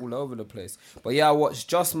 It was all over the place. But yeah, I watched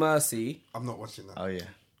Just Mercy. I'm not watching that. Oh yeah.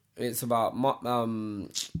 It's about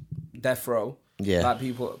death row. Yeah. Like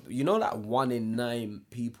people, you know, like 1 in 9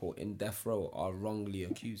 people in death row are wrongly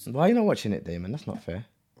accused. Why are you not watching it, Damon? That's not fair.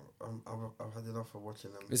 I've had enough of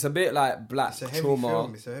watching them. It's a bit like Black It's a heavy Trauma.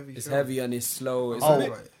 film, it's a heavy film. heavy and it's slow. It's Oh, a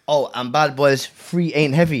bit, and Bad Boys 3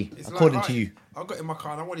 ain't heavy, It's according like, to you. I got in my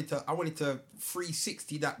car and I wanted to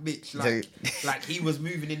 360 that bitch So- like he was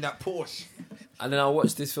moving in that Porsche. and then I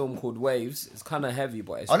watched this film called Waves. It's kind of heavy,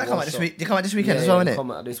 but it's Oh, that come well out this shot. week. They come out this weekend Yeah, as well, it innit?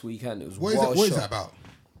 come out this weekend. It was What is well it? What is shot. that about?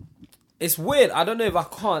 It's weird. I don't know if I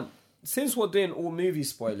can't. Since we're doing all movie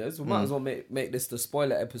spoilers, we Mm. might as well make this the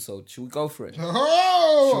spoiler episode. Should we go for it?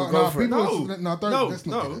 Oh, Should we go no, for it? people, No, no, don't. no, Let's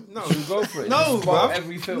not do no, it. no. Should we go for it? No, Just spoil bruv.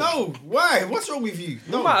 every film. No, why? What's wrong with you?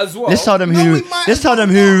 We No, might as well. Let's tell them No, who. we might Let's as tell them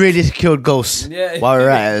well who not. really killed Ghosts. Yeah. While we're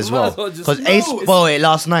at it as We might well. as well just- Because No, Ace it's- spoiled it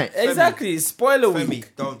last night. Exactly. It's spoiler Femi,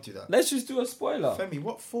 week. don't do that. Let's just do a spoiler. Femi,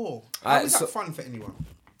 what for? Alright, How is so- that fun for anyone?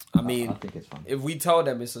 I mean, I think it's fun. if we tell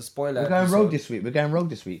them it's a spoiler, We're going episode, rogue this week. We're going rogue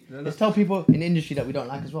this week. Let's tell people in the industry that we don't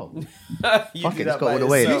like as well. you Fuck do it, that let's go by all the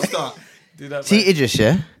way. yourself. Start. Do that. See Idris,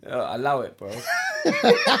 yeah? Allow it, bro.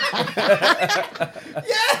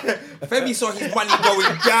 Femi saw his money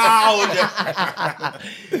going down.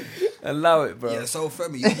 Allow it, bro. Yeah, so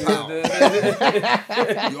Femi, you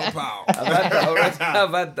pal. Your pal. I've had that already. I've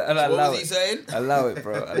had that. What Allow was he it. saying? Allow it,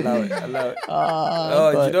 bro. Allow it. Allow it.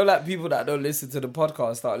 Oh, you know, like people that don't listen to the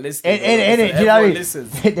podcast start listening. In it, do you know what I Everyone mean?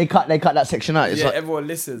 listens. They cut that section out. It's Yeah, like everyone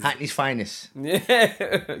listens. Hackney's finest.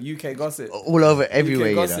 Yeah, UK gossip. All over everywhere, UK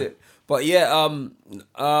you know. gossip. But yeah,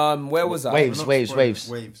 where was I? Waves, Not waves, spoilers, waves.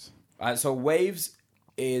 Waves. Alright, so Waves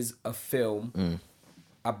is a film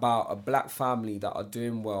about a black family that are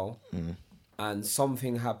doing well, and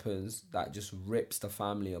something happens that just rips the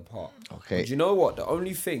family apart. Okay. But you know what? The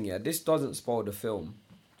only thing, this doesn't spoil the film,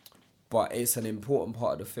 but it's an important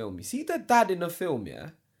part of the film. You see the dad in the film,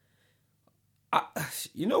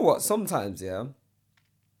 you know what? Sometimes, it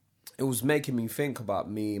was making me think about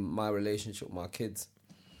my relationship with my kids.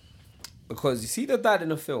 Because you see the dad in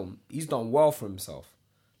the film, he's done well for himself.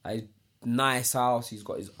 Like, nice house, he's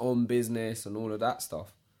got his own business and all of that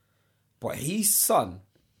stuff. But his son,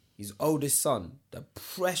 his oldest son, the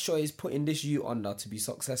pressure he's putting this youth under to be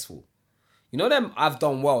successful. You know them, I've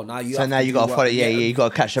done well, now you So have now to you do got to well. follow, you got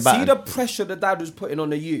to catch the baton. See the pressure the dad was putting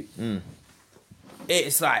on the youth?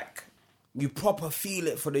 It's like, you proper feel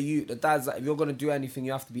it for the youth. The dad's like, if you're going to do anything,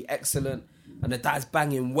 you have to be excellent. And the dad's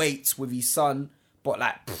banging weights with his son, but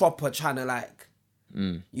like proper trying to like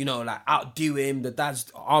You know, like outdo him. The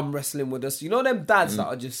dad's arm wrestling with us. You know them dads that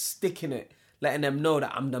are just sticking it, letting them know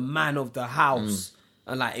that I'm the man of the house.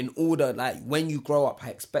 And like in order, like when you grow up, I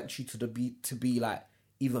expect you to be like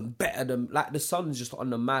even better than, like the son's just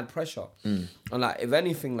under mad pressure. And like if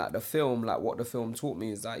anything, like the film, like what the film taught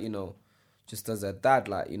me is that, you know, just as a dad,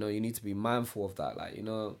 like, you know, you need to be mindful of that. Like, you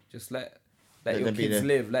know, just let your kids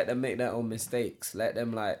live. Let them make their own mistakes. Let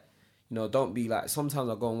them, like, you know, don't be like, sometimes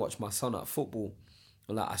I go and watch my son at football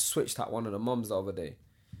and like I switched at one of the mums the other day.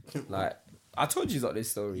 Like, I told you about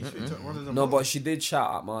this story. No, but she did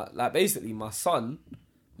shout at my, like basically my son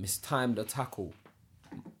mistimed a tackle.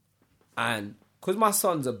 And because my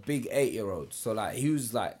son's a big 8-year-old, so like he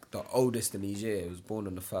was like the oldest in his year. He was born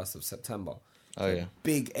on the 1st of September. Oh yeah,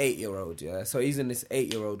 big 8-year-old, yeah. So he's in this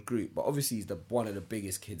 8-year-old group, but obviously he's one of the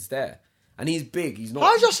biggest kids there, and he's big. He's not.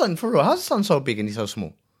 How's your son for real? How's your son so big and he's so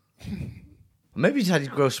small? Maybe he's had his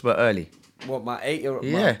growth spurt early. What, my 8-year-old,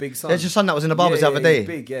 Yeah, my big son? there's your son that was in the barbers the other day. He's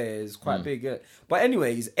big, yeah, he's quite big, yeah. But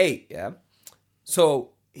anyway, he's 8, yeah.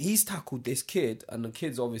 So he's tackled this kid, and the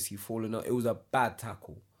kid's obviously fallen up. It was a bad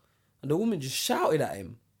tackle, and the woman just shouted at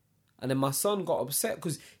him. And then my son got upset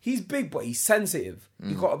because he's big, but he's sensitive.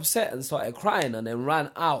 He got upset and started crying and then ran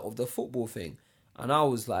out of the football thing. And I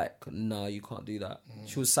was like, no, you can't do that.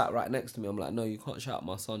 She was sat right next to me. I'm like, no, you can't shout at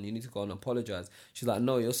my son. You need to go and apologise. She's like,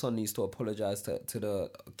 no, your son needs to apologise to the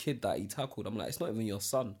kid that he tackled. I'm like, it's not even your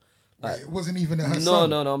son. Like, it wasn't even her no, son.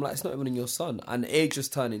 No. I'm like, it's not even your son. And it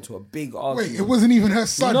just turned into a big argument. Wait, it wasn't even her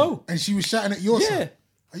son? No. And she was shouting at your son?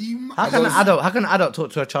 Are you How can an adult talk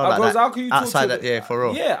to a child like that? How can you talk outside to that? Yeah, for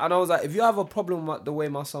real. Yeah, and I was like, if you have a problem with the way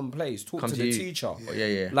my son plays, talk to the teacher.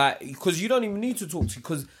 Yeah. Like, because you don't even need to talk to,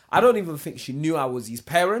 because I don't even think she knew I was his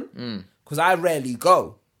parent, because I rarely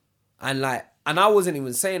go. And like, and I wasn't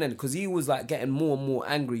even saying anything, because he was like getting more and more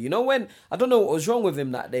angry. You know, when, I don't know what was wrong with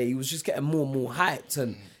him that day, he was just getting more and more hyped,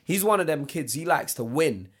 and he's one of them kids, he likes to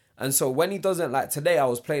win. And so when he doesn't, like today I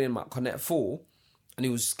was playing him at Connect 4, and he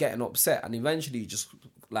was getting upset, and eventually he just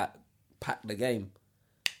like packed the game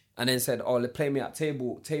and then said, oh, play me at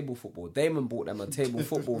table football. Damon bought them a table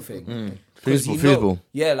football thing. Foosball.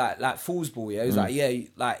 Yeah, like foosball, yeah. He was like, yeah,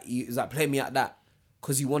 like he was like, play me at that,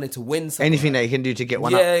 because he wanted to win something. Anything that he can do to get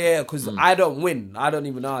one up. Yeah, because I don't win. I don't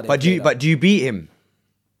even know how they But do you beat him?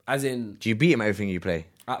 As in, Do you beat him at everything you play?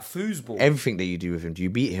 at foosball? Everything that you do with him, do you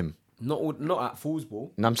beat him? Not at foosball.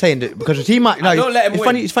 And I'm saying that because he might. No, I don't let him it's win.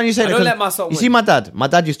 funny. It's funny you say I that. don't 'cause let my son You win. see, my dad. My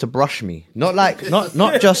dad used to brush me. Not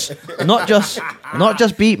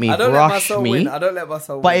just beat me. I don't let my Brush son me. win. I don't let my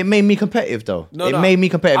son But win. it made me competitive, though. No, it no. made me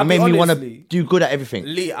competitive. I'll It be made me want to honestly- do good at everything.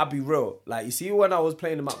 Lee, I'll be real. Like, you see, when I was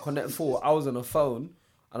playing him at Connect 4, I was on a phone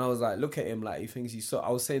and I was like, look at him, like, he thinks he's so. I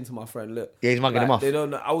was saying to my friend, look. Yeah, he's mugging like, him off. They don't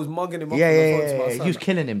know. I was mugging him off Yeah, on the yeah, phone to my yeah. son. He was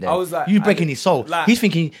killing him there. I was like, he was breaking his soul. like- He's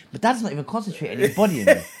thinking, but dad's not even concentrating his body in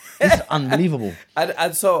there. This is unbelievable.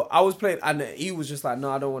 And so I was playing, and he was just like,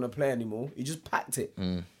 no, I don't want to play anymore. He just packed it.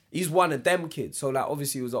 He's one of them kids. So, like,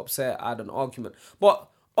 obviously he was upset. I had an argument. But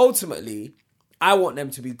ultimately, I want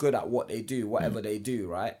them to be good at what they do, whatever they do,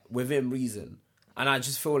 right? Within reason. And I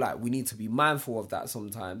just feel like we need to be mindful of that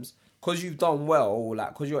sometimes. Because you've done well, or like,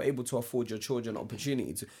 because you're able to afford your children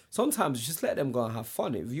opportunity to. Sometimes just let them go and have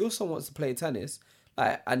fun. If your son wants to play tennis,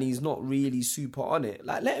 like, and he's not really super on it,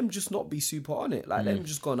 like, let him just not be super on it. Like, let him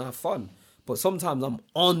just go and have fun. But sometimes I'm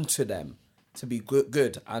on to them to be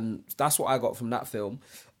good. And that's what I got from that film.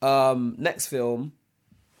 Next film,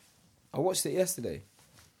 I watched it yesterday.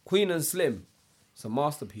 Queen and Slim. It's a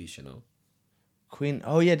masterpiece, you know. Queen.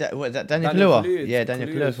 Oh yeah, that Daniel Daniel Kaluuya. Kaluuya, Yeah, Daniel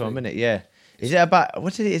Kaluuya Kaluuya for a thing. minute. Yeah. Is it about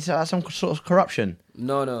what's it? It's about some sort of corruption.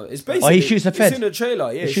 No. It's basically... Oh, he shoots a Fed. It's in the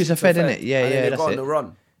trailer, yeah. He shoots a Fed, innit? Yeah, and then yeah, they that's go on it. the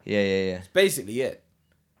run. Yeah. Basically it.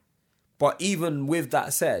 But even with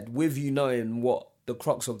that said, with you knowing what the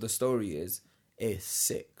crux of the story is, it's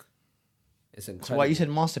sick. It's incredible. So why you said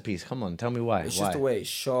masterpiece? Come on, tell me why. It's why? just the way it's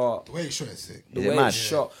shot. The way it's shot is sick. The Is it way mad? it's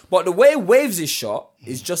shot. But the way Waves is shot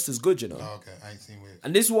is just as good, you know. Oh, okay, I ain't seen Waves.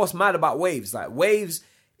 And this is what's mad about Waves. Like, Waves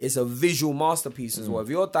is a visual masterpiece Mm. as well. If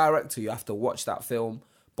you're a director, you have to watch that film.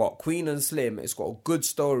 But Queen and Slim, it's got a good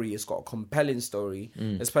story. It's got a compelling story,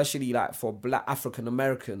 Mm. especially like for Black African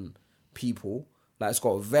American people. Like, it's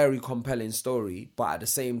got a very compelling story, but at the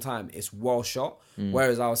same time, it's well shot. Mm.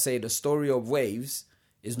 Whereas I would say the story of Waves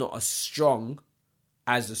is not as strong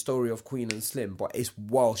as the story of Queen and Slim, but it's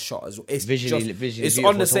well shot as well. It's Visually it's beautiful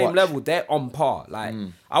on the to same watch. level. They're on par. Like,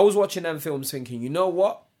 I was watching them films thinking, you know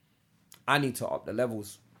what? I need to up the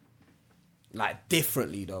levels. Like,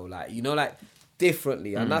 differently though. Like, you know, like,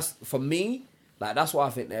 differently. And that's, for me, like, that's why I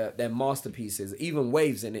think they're masterpieces. Even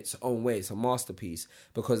Waves in its own way, it's a masterpiece.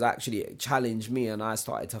 Because actually it challenged me and I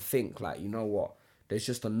started to think, like, you know what?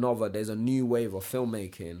 there's a new wave of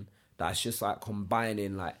filmmaking that's just like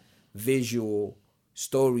combining like visual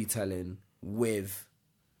storytelling with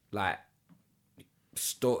like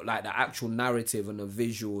like the actual narrative and the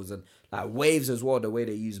visuals, and like Waves as well, the way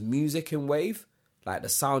they use music in Wave. Like the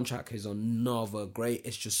soundtrack is another great.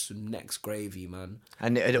 It's just next gravy, man.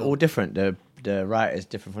 And they're all different. The writer's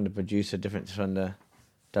different from the producer, different from the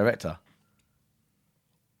director.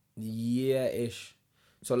 Yeah, ish.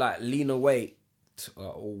 So like Lena Waithe,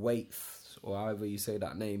 or Waithe, or however you say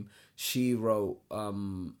that name, she wrote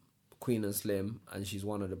Queen and Slim, and she's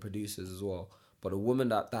one of the producers as well. But the woman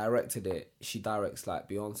that directed it, she directs like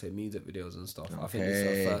Beyonce music videos and stuff. I think it's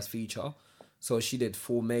her first feature. So she did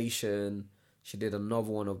Formation. She did another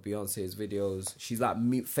one of Beyonce's videos. She's like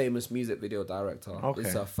famous music video director. Okay.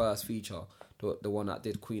 It's her first feature. The one that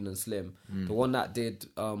did Queen and Slim. The one that did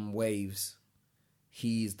Waves,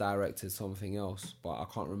 he's directed something else, but I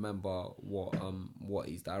can't remember what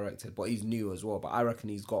he's directed. But he's new as well. But I reckon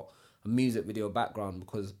he's got a music video background,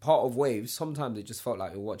 because part of Waves, sometimes it just felt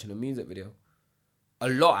like you're watching a music video. A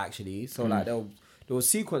lot, actually. So like there were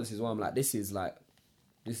sequences where I'm like, this is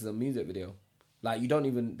a music video. Like they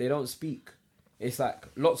don't speak. It's like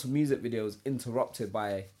lots of music videos interrupted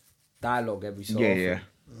by dialogue every so often. Yeah.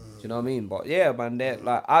 Do you know what I mean? But yeah, man, they're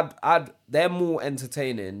like they're more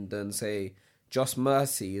entertaining than say Just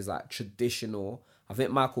Mercy is like traditional. I think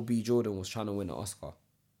Michael B. Jordan was trying to win an Oscar.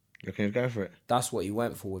 You can go for it. That's what he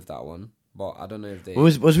went for with that one. But I don't know if they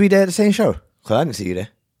Was we there at the same show? Because I didn't see you there.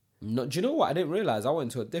 No, do you know what? I didn't realise I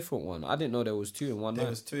went to a different one. I didn't know there was two in one There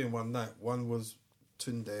night. was 2 in one night. One was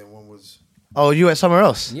Tunde and one was... Oh, you went somewhere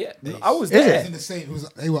else? Yeah, I was Is It there. was in the same.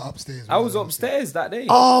 They were upstairs. I was upstairs that day.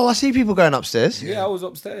 Oh, I see people going upstairs. Yeah, I was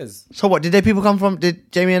upstairs. So what, did people come from,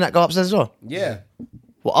 did Jamie and that go upstairs as well? Yeah.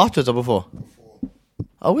 What, afterwards or before?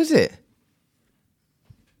 Oh, is it?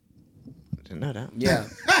 I didn't know that. Yeah.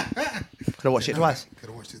 Could have watched it twice. Could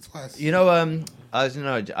have watched it twice. You know, I don't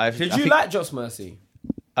know. Did you like Just Mercy?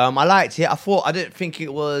 I liked it. I didn't think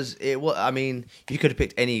it was. I mean, you could have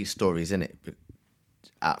picked any stories in it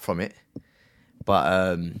from it,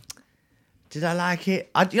 but did I like it?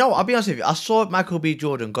 You know what? I'll be honest with you. I saw Michael B.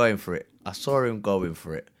 Jordan going for it. I saw him going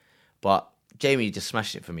for it, but Jamie just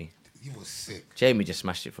smashed it for me. He was sick. Jamie just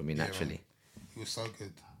smashed it for me naturally. Man. He was so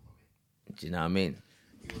good. Do you know what I mean?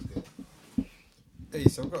 He was good. Hey,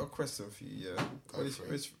 so I've got a question for you, yeah.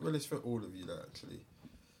 Well, it's for all of you, that actually.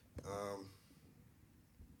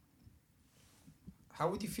 How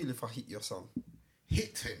would you feel if I hit your son?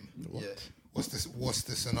 Hit him. Yeah. What's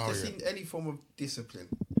the scenario? Just in any form of discipline.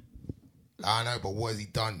 I know, but what has he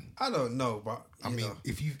done? I don't know, but I mean, know.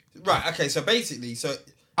 if you Right, okay, so basically,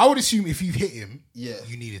 I would assume if you've hit him, Yeah.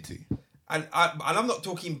 you needed to. and I'm not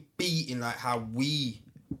talking beating like how we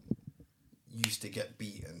used to get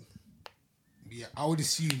beaten. Yeah, I would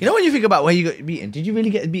assume. You know when you think about where you got beaten, did you really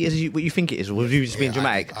get beat as what you think it is, or was we just being I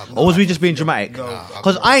dramatic, did. or was we just being dramatic? No.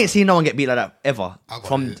 Because I ain't seen no one get beat like that ever I got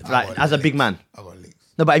from licked. like as a big man. I got licked.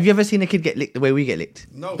 No, but have you ever seen a kid get licked the way we get licked?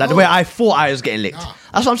 No. Like the way I thought I was getting licked. Nah.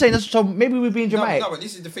 That's what I'm saying. So maybe we're being dramatic. No, but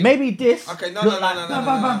this is the thing. Maybe this. Okay, no, looked no, like no, no, bam, no,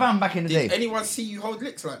 bam, no, bam, no. bam, back in the Did day. anyone see you hold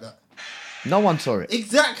licks like that? No one saw it.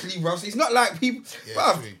 Exactly, bro. So it's not like people. Yeah,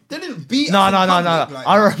 bruv, true. they didn't beat No. us in public like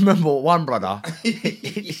I that. remember one brother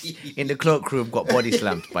in the cloakroom got body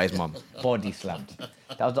slammed by his mum. Body slammed.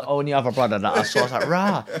 That was the only other brother that I saw. I was like,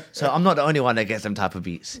 rah. So I'm not the only one that gets them type of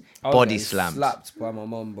beats. I was Body getting slammed. Slapped by my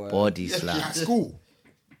mum, boy. Body At slammed. school.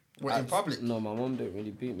 What, in public. No, my mum didn't really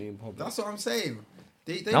beat me in public. That's what I'm saying.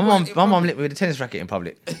 They My weren't in mum public. lit me with a tennis racket in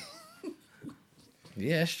public.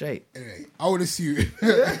 Yeah, straight. Anyway, I would assume.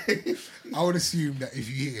 I would assume that if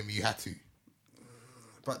you hit him, you had to.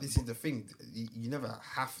 But this is the thing. You never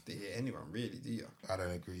have to hit anyone, really, do you? I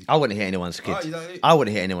don't agree. I wouldn't hit anyone's kid. Oh, you don't hit- I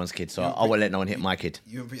wouldn't hit anyone's kid, so I wouldn't let no one hit my kid.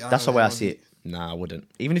 You would be- That's the way I don't see know. it. Nah, I wouldn't.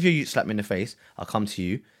 Even if you slap me in the face, I'll come to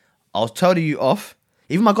you. I'll tell you off.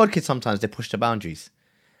 Even my god kids sometimes they push the boundaries.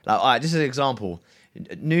 Like, all right, this is an example.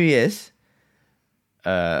 New Year's,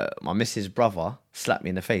 my missus' brother slapped me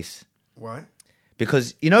in the face Why?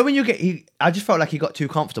 because you know when you get, I just felt like he got too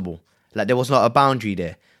comfortable. Like there was not a boundary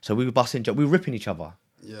there, so we were busting, we were ripping each other.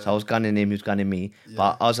 Yeah. So I was gunning him, he was gunning me.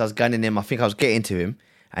 But I was gunning him. I think I was getting to him,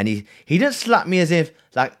 and he didn't slap me as if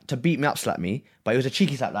like to beat me up, slap me. But it was a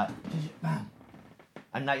cheeky slap, like bam,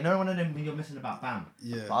 and like you know one of them when you're missing about bam.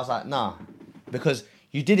 Yeah. But I was like nah, because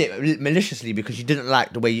you did it maliciously because you didn't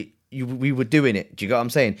like the way we were doing it. Do you get what I'm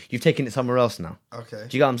saying? You've taken it somewhere else now. Okay.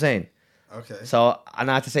 Do you get what I'm saying? Okay. So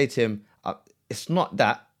and I had to say to him, it's not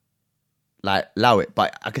that. Like allow it,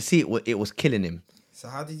 but I could see it was killing him. So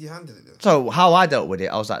how did you handle it then? So how I dealt with it,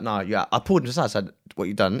 I was like, no, yeah. I pulled him aside. I said, what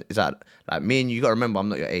you done is that, like, me and you got to remember, I'm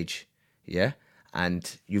not your age, yeah.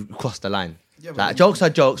 and you cross the line. Yeah, but Like jokes are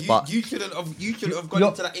jokes, but you shouldn't have gone You're-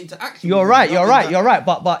 into that interaction. you're with him, right. not You're in right. that- You're right.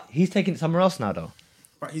 But he's taking it somewhere else now, though.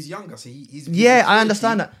 But he's younger, so he's Yeah, I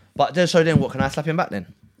understand that. But then what? Can I slap him back then?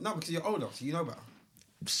 No, because you're older, so you know better.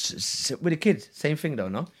 With a kid, same thing though,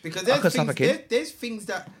 no? Because I could slap a kid. there's things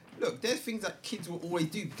that kids will always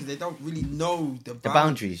do because they don't really know the The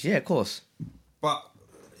boundaries, yeah, of course. But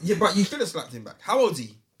you should have slapped him back. How old is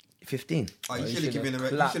he? 15. Oh, you should have should given have him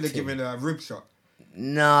clapped a rib shot.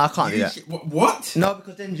 No, I can't do You that. should- what? No,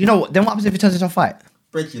 because then you know what? Then what happens if it turns into a fight?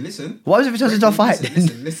 Breggy, listen. What happens if it turns into a fight?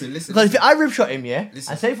 Listen. Because if I rib shot him, yeah,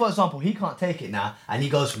 Listen. and say for example he can't take it now and he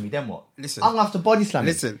goes for me, then what? Listen. I'm gonna have to body slam him.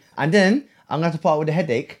 Listen. And then I'm gonna have to part with a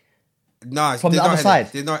headache. Nah, From they're the not other headed.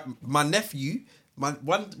 side. They're not. My nephew, one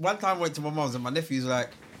time I went to my mum's and my nephew's like,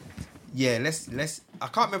 yeah, let's. I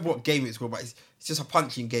can't remember what game it's called, but it's just a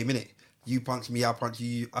punching game, innit? You punch me, I punch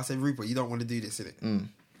you. I said, Rupert, you don't want to do this, innit?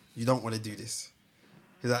 You don't want to do this.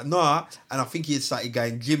 He's like, nah. And I think he had started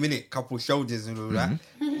going gym, innit? Couple shoulders and all that.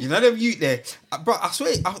 You know them youth there. But I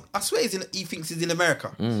swear he thinks he's in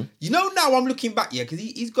America. You know now I'm looking back, yeah, because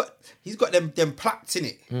he's got them plaques,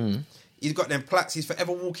 innit? He's got them plaques. He's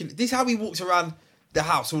forever walking. This is how he walks around the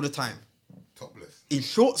house all the time. Topless. In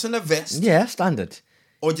shorts and a vest. Yeah, standard.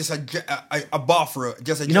 Or just a bathrobe.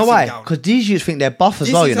 Just a You know dressing why? gown. Because these youths think they're buff as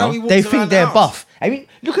This well. is You how know, he walks they around think the they're house. buff. I mean,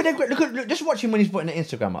 look at just watch him when he's putting the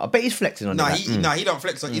Instagram up. I bet he's flexing on Nah, it. he don't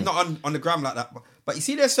flex. He's not on the gram like that. But you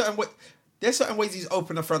see, there's certain ways he's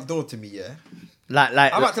opened the front door to me. Yeah, I'm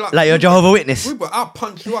about to like you're Jehovah Witness. Rupert, I'll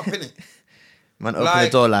punch you up, innit? Man, open Like-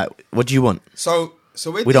 the door. Like, what do you want? So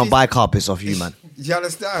We don't buy carpets off you, man. Do you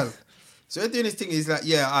understand? So we're doing this thing. He's like,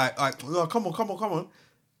 yeah, I no, come on.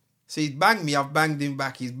 So he's banged me. I've banged him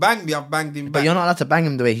back. He's banged me. I've banged him back. But you're not allowed to bang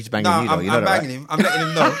him the way he's banging No, you, though. I'm, You know I'm that, banging right? him. I'm letting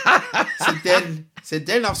him know. so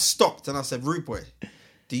then I've stopped and I said, Rude boy,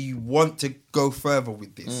 do you want to go further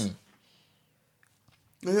with this?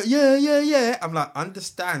 Yeah. I'm like,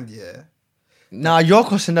 understand, yeah. Nah, you're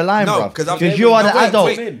crossing the line, No, bro. because you are the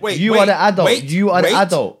adult. Wait, you are the adult. You are the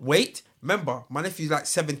adult. Wait, remember, my nephew's like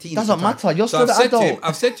 17. Doesn't at the time. matter, you're still the adult.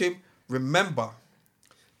 I've said to him, remember,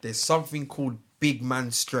 there's something called big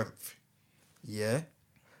man strength. Yeah?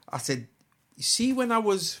 I said, you see, when I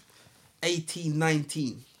was 18,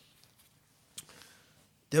 19,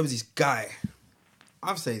 there was this guy,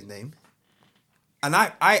 I'll say his name, and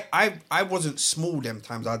I wasn't small them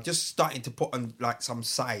times. I was just starting to put on like some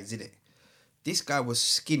size in it. This guy was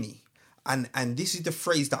skinny, and this is the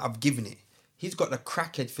phrase that I've given it. He's got the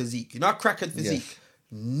crackhead physique. You know, crackhead physique.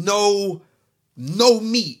 Yes. No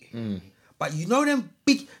meat. But you know them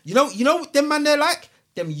big. You know what them man they're like?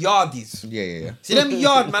 Them yardies. Yeah. See them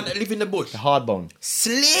yard man that live in the bush. The hard bone.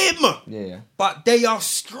 Slim. Yeah. But they are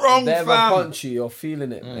strong, They ever fam. punch you, you're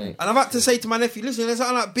feeling it, mate. And I've had to say to my nephew, listen, there's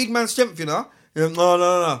something like big man strength, you know? He went,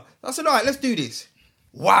 no. I said, all right, let's do this.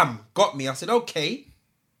 Wham, got me. I said, okay.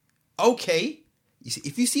 You see,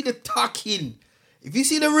 if you see the tuck in, if you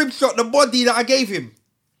see the rib shot, the body that I gave him.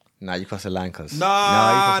 Nah, you cross the line, cuz.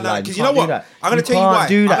 Nah, because you know what? I'm going to tell you can't why.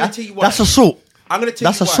 do I'm that. going to tell you why. That's assault. I'm going to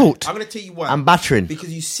tell That's you why. assault. I'm going to tell you why. And battering.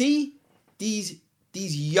 Because you see these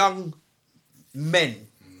young men,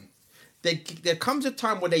 there comes a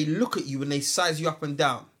time where they look at you and they size you up and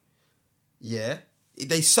down. Yeah?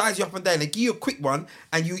 They size you up and down. They give you a quick one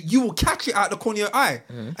and you will catch it out the corner of your eye.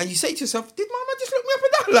 And you say to yourself, did mama just look me up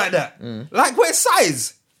and down like that? Like, where's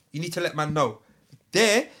size? You need to let man know.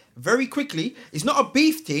 There, very quickly, it's not a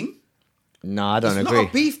beef thing. No, I don't It's agree. not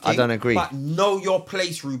a beef thing. I don't agree. But know your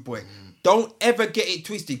place, rude boy. Don't ever get it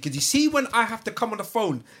twisted. Because you see, when I have to come on the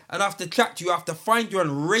phone and I have to chat to you, I have to find you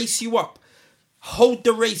and race you up. Hold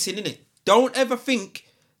the racing, innit? Don't ever think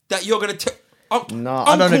that you're going to... No,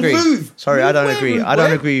 I don't agree. Move. Sorry, I don't Move agree. where, I don't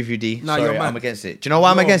rude boy? agree with you, D. Nah, Sorry, you're mad. I'm against it. Do you know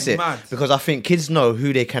why I'm You're against it? mad. Because I think kids know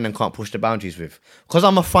who they can and can't push the boundaries with. Because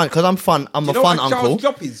I'm a fun Do you know uncle. what a child's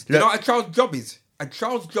job is? Do you know Look- what a child's job is? A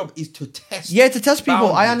child's job is to test. Yeah, to test people.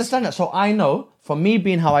 I boundaries. understand that. So I know, from me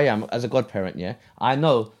being how I am as a godparent, yeah, I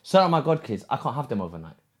know certain of my godkids, I can't have them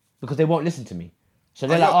overnight because they won't listen to me. So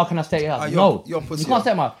they're Oh, like, you're- oh, can I stay here? oh, No, you're pussy, you can't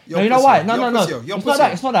stay at my... you're No, you know pussy, why? you're No. pussy, you're It's pussy, not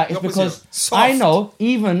that. It's not that. It's you're because pussy. Soft. I know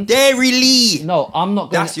even... Dairy Lee. No, I'm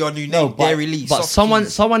not going That's your new name, Dairy Lee, But soft someone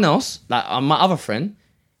cheese. else, like my other friend,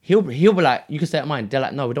 he'll be like, you can stay at mine. They're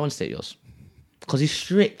like, no, we don't want to stay at yours. Because he's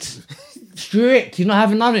strict. He's not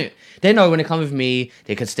having none of it. They know when they come with me,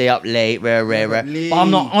 they can stay up late, rare. But I'm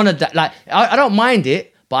not honoured that. Like, I don't mind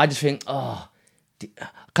it, but I just think, do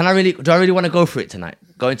I really want to go for it tonight?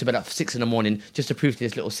 Going to bed at 6 a.m. just to prove to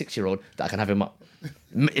this little 6-year-old that I can have him up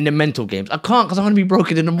in the mental games. I can't because I'm going to be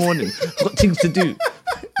broken in the morning. I've got things to do.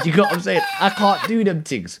 You got what I'm saying? I can't do them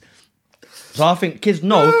things. So I think kids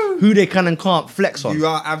know who they can and can't flex on. You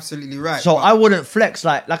are absolutely right. So but, I wouldn't flex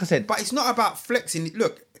like I said. but it's not about flexing.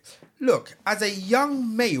 Look. As a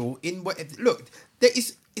young male in what? Look, there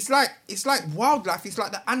is. It's like wildlife. It's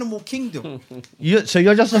like the animal kingdom. So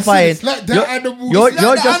you're justifying. It's like the you're, animal- you're, it's like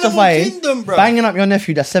you're the animal justifying kingdom, bro. banging up your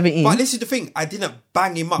nephew that's 17. But this is the thing. I didn't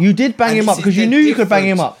bang him up. You did bang And him this up because is you the knew you could bang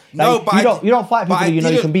him difference. up. No, Like, but you don't fight people but that you know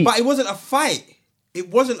you didn't- can beat. But it wasn't a fight. It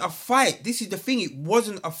wasn't a fight. This is the thing. It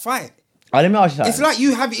wasn't a fight. Let me ask you something. It's like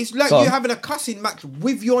you have. It's like Go you on. having a cussing match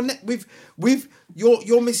with your with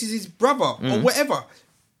your missus's brother or whatever.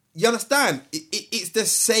 You understand? It's the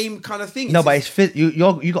same kind of thing. No, but it's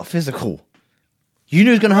you got physical. You knew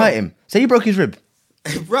it was gonna hurt him. Say you broke his rib.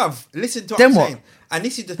 bruv, listen to what Then I'm what? saying. And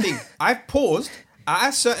this is the thing. I paused at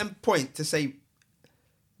a certain point to say,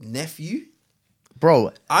 nephew,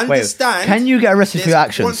 Bro, understand. Wait, can you get arrested for your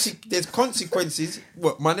actions? There's consequences.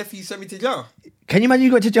 What, my nephew sent me to jail? Can you imagine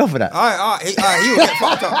you got to jail for that? He'll get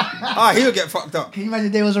fucked up. He'll get fucked up. Can you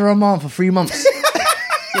imagine there was a remand for 3 months?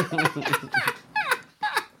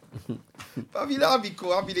 I mean, that'd be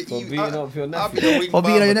cool. I'll be the beating up your I'll be nephew. the wing For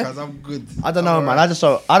beating up your because nephew? I'm good. I don't know, I'm man.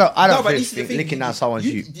 alright. I don't But this is the think thing, licking down someone's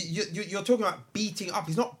you, shoe. you're talking about beating up.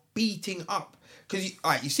 It's not beating up. Because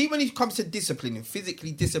you see when it comes to disciplining,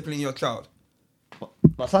 physically disciplining your child.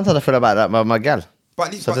 But sometimes I feel about that, my gal.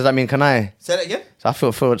 But this, So does that mean can I? say that again? So I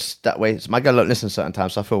feel it's that way. So my girl don't listen certain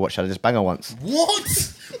times, so I feel what should I just bang her once? What?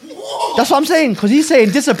 That's what I'm saying, because he's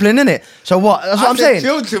saying discipline, innit? So what? That's what I'm said saying.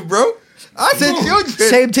 children, bro. I said children.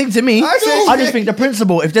 Same thing to me. I said I children. just think the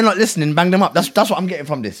principle, if they're not listening, bang them up. That's what I'm getting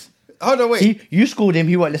from this. Hold on, wait. See, you schooled him,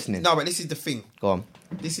 he weren't listening. No, but this is the thing. Go on.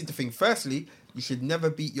 This is the thing. Firstly, you should never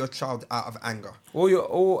beat your child out of anger.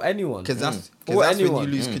 Or anyone. Because that's Or when anyone.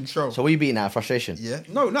 you lose control. So what are you beating out of frustration? Yeah.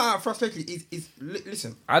 No, not out of frustration.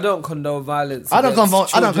 Listen. I don't condone violence. I don't against condone-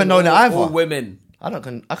 I don't children condone it or- either. Or women. I don't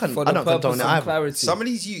For the condone purpose it of either. clarity. Some of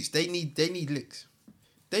these youths, they need licks.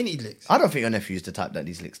 They need licks. I don't think your nephew's the type that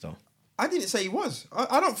needs licks though. I didn't say he was.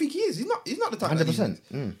 I don't think he is. He's not the type that needs 100%.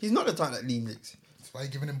 licks. He's not the type that needs licks. That's why you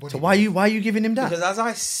giving him body. So why are you giving him that? Because as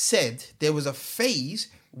I said, there was a phase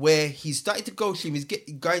where he started to go gym. He's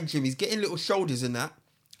getting little shoulders and that,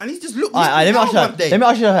 and he's just looked me Alright, let me down ask you one that. day. Let me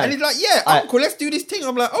ask you that. And he's like, "Yeah, Alright. uncle, let's do this thing."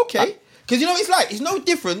 I'm like, "Okay," because you know what it's like. It's no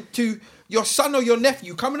different to your son or your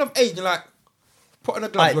nephew coming of age and like putting a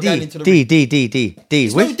glove. Alright, We're going into the D.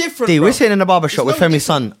 It's no different, D, bro. we're sitting in the barber shop It's with no Femi's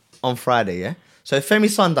son on Friday, yeah? So if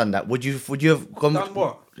Femi's son done that, would you have gone? Done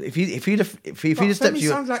what? If he'd have stepped Femi you.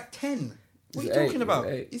 sounds like 10. What are you He's talking eight, about?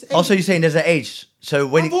 he's eight. He's 8. Also, you're saying there's an age. So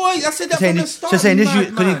when Boy, I said that saying from the this- start. So saying this,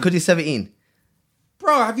 man. because he's 17.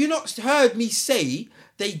 Bro, have you not heard me say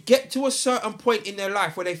they get to a certain point in their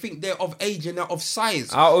life where they think they're of age and they're of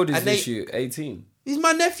size? How old is and this you? 18. He's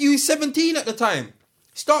my nephew. He's 17 at the time.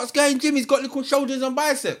 Starts going gym. He's got little shoulders and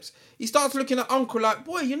biceps. He starts looking at uncle like,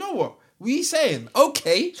 boy, you know what? What are you saying?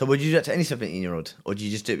 Okay. So would you do that to any 17-year-old, or do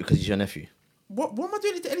you just do it because he's your nephew? What am I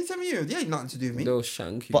doing to any 7-year-old? They ain't nothing to do with me. They'll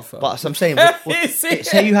shank you. But fam. as I'm saying, See?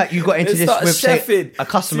 say you got into They this start with say, chefing. a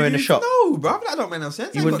customer in the shop. No, bro. That don't make no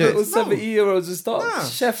sense. You I wouldn't ain't do got it? Little no- 70-year-olds will start Nah.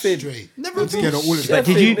 chefing. Straight. Never I'm scared of all of But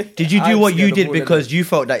them. did you do I'm what you scared of did all of because them. you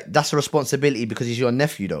felt like that's a responsibility because he's your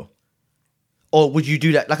nephew though? Or would you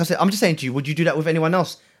do that? Like I said, I'm just saying to you, would you do that with anyone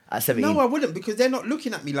else at 17? No, I wouldn't because they're not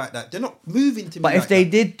looking at me like that. They're not moving to me but like if they that.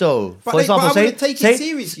 did though, But, for example, I say, wouldn't take say it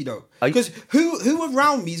seriously though. Are you- Because who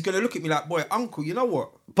around me is going to look at me like, boy, uncle, you know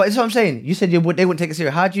what? but it's what I'm saying. You said they wouldn't take it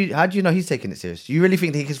serious. How do you know he's taking it serious? Do you really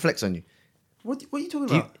think that he can flex on you? What are you talking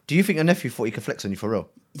Do you, about? do you think your nephew thought he could flex on you for real?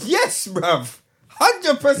 Yes, bruv.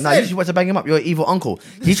 100%. No, you just want to bang him up. You're an evil uncle.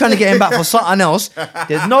 He's trying to get him back for something else.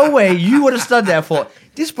 There's no way you would have stood there and thought,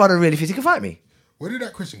 this brother really thinks he can fight me. Where did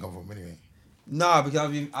that question come from anyway? Nah, because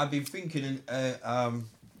I've been thinking,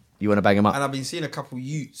 You want to bang him and up? I've been seeing a couple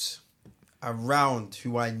youths around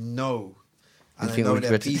who I know, and You I think know we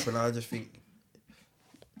they're could- people, and I just think,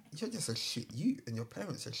 you're just a shit. You and your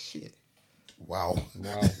parents are shit. Wow.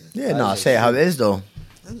 Yeah, no, say it how it is though.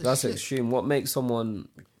 They're just That's shit. extreme. What makes someone...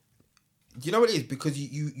 Do you know what it is? Because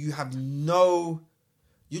you have no,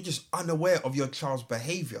 you're just unaware of your child's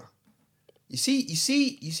behavior. You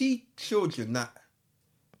see children that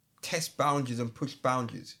test boundaries and push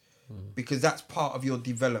boundaries because that's part of your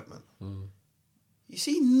development. You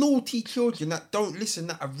see naughty children that don't listen,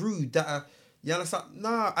 that are rude, that are, you understand?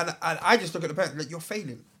 Nah, and I just look at the parents like, you're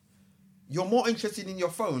failing. You're more interested in your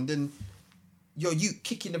phone than you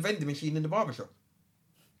kicking the vending machine in the barbershop.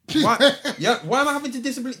 Why? Yeah, why am I having to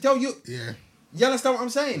discipline? Tell you. Yeah. You understand what I'm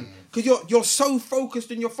saying? Because you're so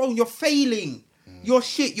focused on your phone, you're failing. You're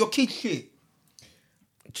shit. Your kid's shit.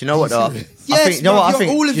 Do you know what though? Yes, you know what I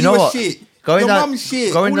think. all of do you you know are what? shit. Going Your down, mum's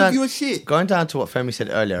shit. going All down, of you are shit. Going down to what Femi said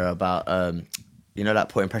earlier about, like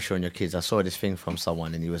putting pressure on your kids. I saw this thing from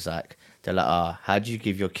someone, and he was like, "They're like, how do you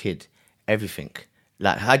give your kid everything?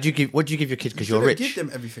 Like, what do you give your kid because you're shouldn't rich? give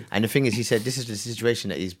them everything." And the thing is, he said, this is the situation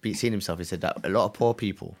that he's seen himself. He said that a lot of poor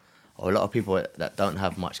people, or a lot of people that don't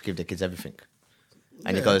have much, give their kids everything.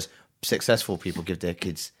 And he goes, successful people give their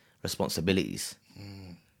kids responsibilities.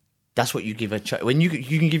 That's what you give a child. When you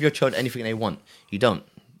can give your child anything they want, you don't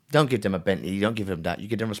give them a Bentley. You don't give them that. You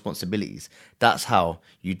give them responsibilities. That's how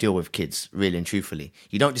you deal with kids, really and truthfully.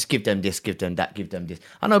 You don't just give them this, give them that, give them this.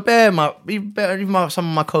 I know, some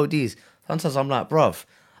of my codees. Sometimes I'm like, bruv,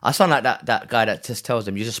 I sound like that guy that just tells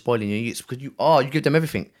them you're just spoiling your youths because you give them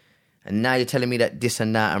everything, and now you're telling me that this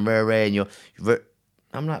and that and rare and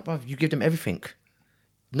I'm like, bruv, you give them everything,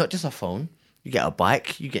 not just a phone. You get a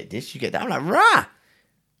bike, you get this, you get that. I'm like, rah.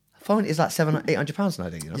 A phone is like £700-800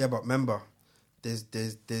 nowadays. You know? Yeah, but remember, there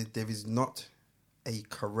is not a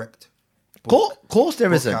correct Course there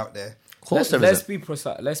book isn't. out there. Let's be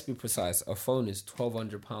precise. A phone is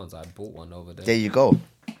 £1,200. I bought one over there. There you go.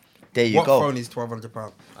 What phone is £1,200?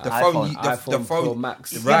 The iPhone phone Pro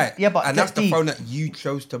Max. right? Yeah, but and that's the D. phone that you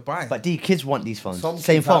chose to buy. But kids want these phones. Some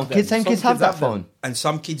Same kids phone. have them. Some kids have that phone. And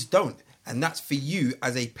some kids don't. And that's for you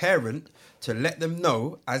as a parent to let them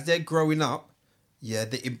know as they're growing up,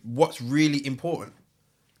 what's really important.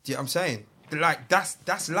 Do you know what I'm saying? Like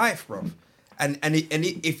that's life, bro. And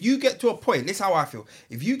if you get to a point, this is how I feel.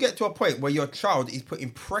 If you get to a point where your child is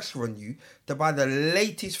putting pressure on you to buy the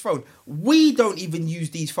latest phone, we don't even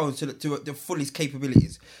use these phones to the fullest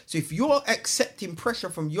capabilities. So if you're accepting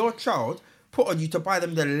pressure from your child put on you to buy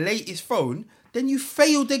them the latest phone, then you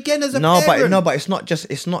failed again as a parent. But it's not just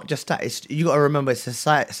that. It's you got to remember it's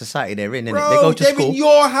society they're in, innit? Bro, They go to they're school. in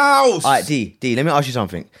your house. All right, D. Let me ask you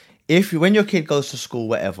something. When your kid goes to school,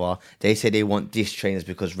 whatever, they say they want these trainers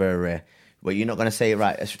because rare. Well, you're not gonna say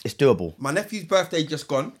right. It's doable. My nephew's birthday just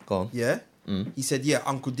gone. Go on. Yeah. He said, "Yeah,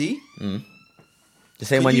 Uncle D, The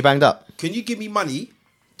same one you banged up. can you give me money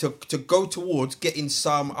to go towards getting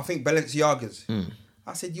some, I think, Balenciagas?"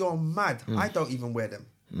 I said, "You're mad. I don't even wear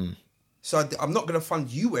them. So I'm not going to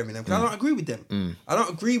fund you wearing them because I don't agree with them. I don't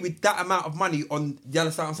agree with that amount of money on, you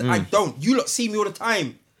understand what I'm saying? I don't. You lot see me all the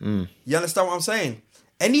time. You understand what I'm saying?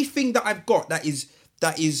 Anything that I've got that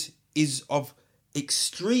is of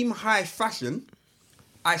extreme high fashion,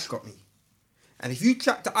 Aish got me. And if you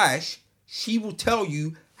chat to Aish, she will tell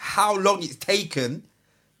you how long it's taken,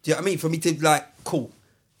 do you know what I mean, for me to like, cool.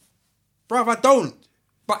 Bruv, I don't.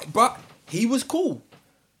 But he was cool.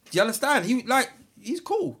 Do you understand? He's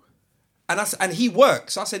cool. And he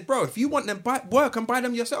works. I said, bro, if you want them, work and buy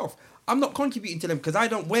them yourself. I'm not contributing to them because I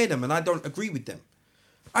don't wear them and I don't agree with them.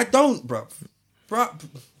 I don't, bruv.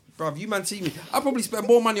 Bruv, you man see me. I probably spend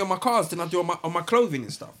more money on my cars than I do on my clothing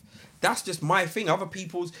and stuff. That's just my thing. Other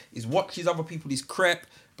people's is watches. Other people's is crepe.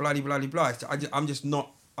 Blah blah blah blah. I'm just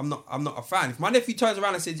not. I'm not a fan. If my nephew turns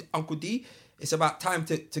around and says, "Uncle D, it's about time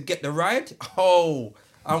to get the ride," oh,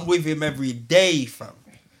 I'm with him every day, fam.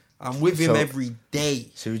 I'm with him every day.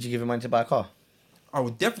 So would you give him money to buy a car? I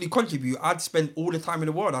would definitely contribute. I'd spend all the time in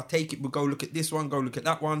the world. I'd take it. We'll go look at this one. Go look at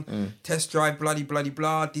that one. Test drive. Bloody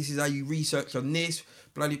blah. This is how you research on this.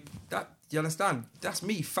 Bloody that. You understand? That's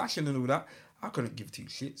me. Fashion and all that. I couldn't give two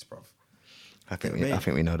shits, bruv. I think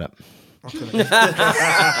we know that.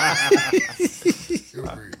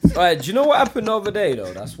 Alright, do you know what happened the other day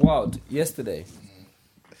though? That's wild. Yesterday,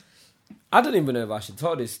 I don't even know if I should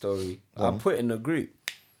tell this story. I put it in a group.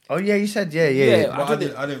 Oh yeah, you said yeah. Well, I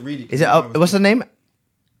didn't read it. Is it? What's the name?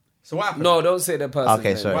 So what happened? No, don't say the person's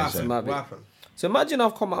Okay, name. sorry, What sorry. happened? What happened? So imagine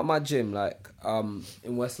I've come out of my gym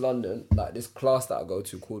in West London, like this class that I go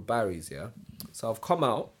to called Barry's, yeah. So I've come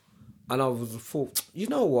out and I was thought, you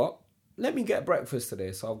know what? Let me get breakfast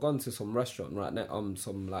today. So I've gone to some restaurant right next,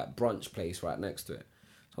 some like brunch place right next to it.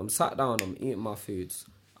 So I'm sat down, I'm eating my foods.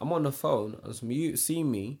 I'm on the phone and some youth see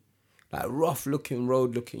me, like rough looking,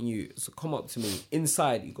 road looking youth. So come up to me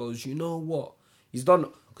inside. He goes, you know what? He's done.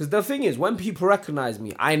 Because the thing is, when people recognize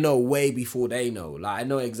me, I know way before they know. Like I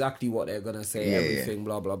know exactly what they're gonna say, everything,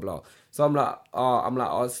 blah blah blah. So I'm like,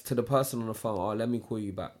 to the person on the phone, let me call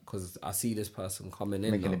you back because I see this person coming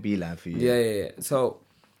in. Making a beeline for you. Yeah. So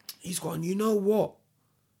he's gone, you know what?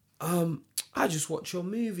 I just watched your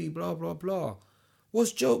movie, blah blah blah.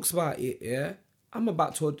 What's jokes about it? Yeah, I'm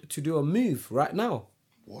about to do a move right now.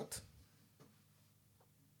 What?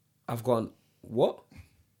 I've gone, what?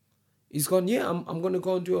 He's gone, yeah, I'm going to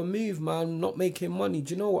go and do a move, man. I'm not making money.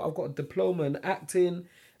 Do you know what? I've got a diploma in acting.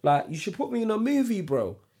 Like, you should put me in a movie,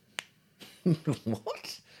 bro.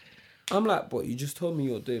 What? I'm like, but you just told me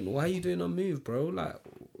you're doing... Why are you doing a move, bro? Like,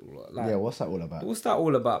 Like, Yeah, what's that all about? what's that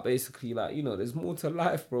all about? Basically, like, you know, there's more to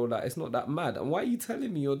life, bro. Like, it's not that mad. And why are you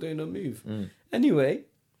telling me you're doing a move? Anyway,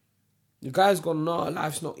 the guy's gone, no,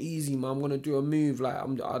 life's not easy, man. I'm gonna do a move. Like,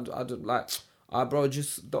 I don't like, bro,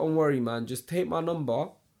 just don't worry, man. Just take my number,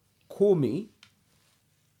 call me.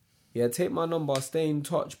 Yeah, take my number, stay in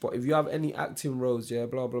touch. But if you have any acting roles, yeah,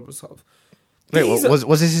 blah blah blah stuff. Wait, These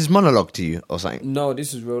was this his monologue to you or something? No,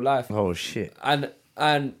 this is real life. Oh shit!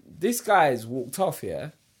 And this guy's walked off,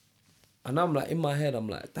 yeah. And I'm like, in my head, I'm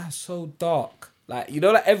like, that's so dark. Like, you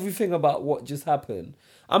know, like everything about what just happened.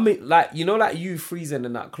 I mean, like, you know, like you freezing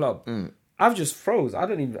in that club. I've just froze. I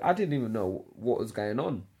didn't even know what was going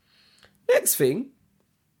on. Next thing,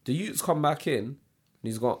 the youths come back in and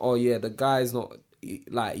he's gone, oh yeah, the guy's not,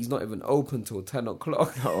 like, he's not even open till 10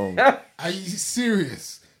 o'clock. Are you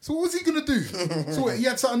serious? So what was he gonna do? So what, he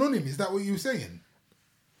had something on him? Is that what you were saying?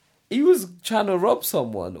 He was trying to rob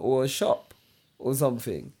someone or a shop or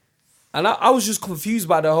something. And I was just confused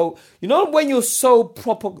by the whole... You know when you're so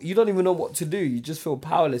proper, you don't even know what to do. You just feel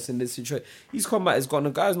powerless in this situation. He's come back, he's gone, the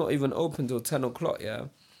guy's not even open till 10 o'clock, yeah?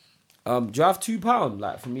 Do you have £2,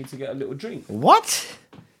 like, for me to get a little drink? What?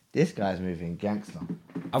 This guy's moving gangster.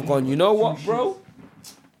 I've gone, you know what, bro?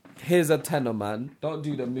 Here's a tenner, man. Don't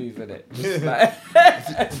do the move, innit? Just like...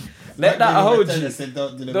 let that hold you.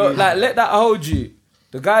 Let that hold you.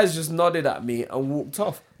 The guy's just nodded at me and walked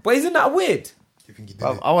off. But isn't that weird? You think he did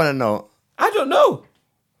Bruv, it? I want to know I don't know.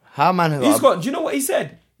 how man has He's got. got. Do you know what he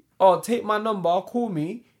said? Oh, take my number. Call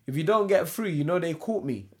me. If you don't get through, you know they caught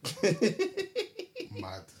me.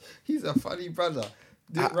 Mad. He's a funny brother.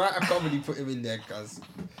 Right, a comedy put him in there, cuz.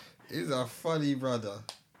 He's a funny brother.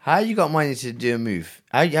 How you got money to do a move?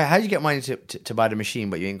 How you get money to buy the machine,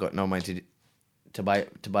 but you ain't got no money to buy a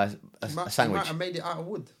He might sandwich? have made it out of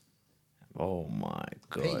wood. Oh my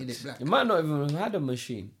Painted god! it black. You might not even have had a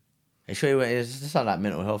machine. It sure it sounds like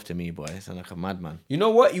mental health to me, boy. It sounds like a madman. You know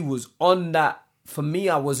what? He was on that. For me,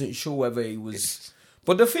 I wasn't sure whether he was.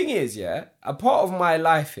 But the thing is, yeah, a part of my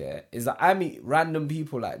life, yeah, is that I meet random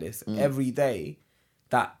people like this every day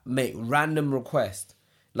that make random requests.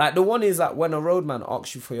 Like the one is that when a roadman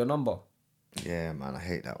asks you for your number. Yeah, man, I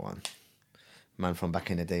hate that one. Man from back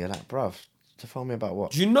in the day, you're like, bruv, to phone me about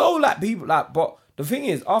what? Do you know, like, people, like, but the thing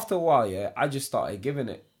is, after a while, yeah, I just started giving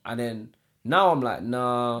it. And then now I'm like,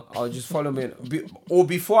 nah, I'll just follow me. Or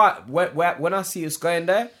before, when I see it's going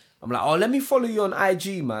there, I'm like, oh, let me follow you on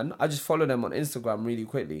IG, man. I just follow them on Instagram really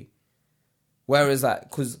quickly. Whereas, like,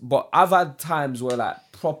 but I've had times where, like,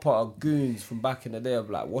 proper goons from back in the day of,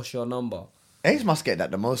 like, what's your number? Ace must get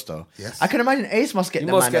that the most, though. Yes. I can imagine Ace must get You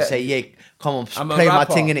the must man that get- say, yeah, come on, I'm a play my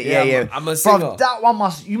rapper. thing in it. Yeah, Yeah, I'm a Bruv, singer. that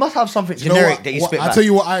one you must have something You know generic what? that you What- spit I'll back. tell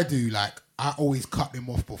you what I do. Like, I always cut them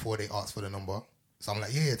off before they ask for the number. So I'm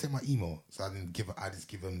like, yeah, take my email. So I just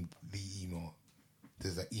give them the email.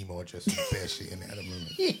 There's an email address with bare shit in it at the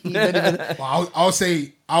moment. But I'll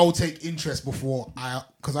say I'll take interest before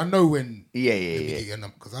because I know when. Yeah.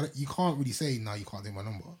 Because you can't really say no, you can't take my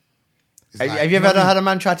number. It's Have, like, have you know ever what I mean? had a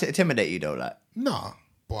man try to intimidate you, though? Like, Nah,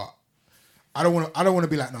 but I don't want to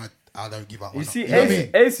be like, no, I don't give out. You see, know what I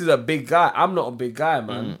mean? Ace is a big guy. I'm not a big guy,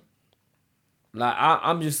 man. Like,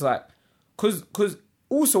 I'm just like... Because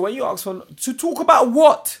also, when you ask for... To talk about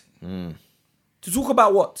what? To talk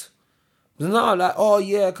about what? No, like, oh,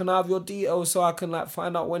 yeah, can I have your details so I can, like,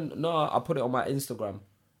 find out when... No, I put it on my Instagram.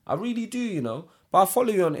 I really do, you know. But I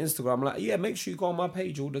follow you on Instagram. I'm like, yeah, make sure you go on my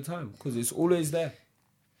page all the time. Because it's always there.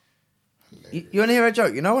 you want to hear a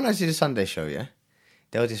joke? You know when I see the Sunday show, yeah?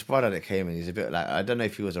 There was this brother that came in. He's a bit like, I don't know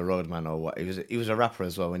if he was a roadman or what. He was a rapper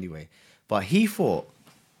as well anyway. But he thought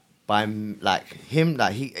by like him,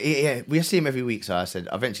 like we see him every week. So I said,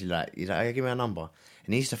 eventually, like, he's like, hey, give me a number.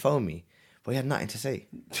 And he used to phone me, but he had nothing to say.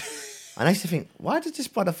 And I used to think, why did this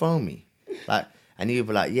brother phone me? Like, and he would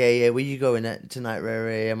be like, yeah, where you going tonight,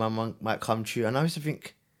 Ray? And my mum might come true. And I used to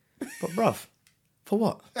think, but bruv, for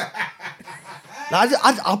what? Like,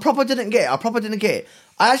 I proper didn't get it.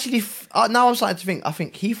 I actually, now I'm starting to think, I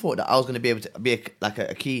think he thought that I was going to be able to be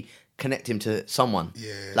a key, connect him to someone.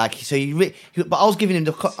 Yeah. Like, so but I was giving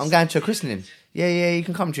him I'm going to a christening. Yeah, you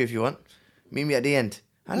can come to if you want. Meet me at the end.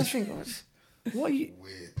 I just think, what are you?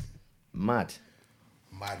 Weird. Mad.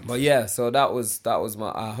 But yeah, so that was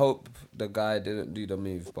my... I hope the guy didn't do the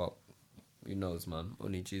move, but who knows, man.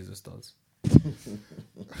 Only Jesus does.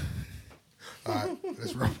 All right,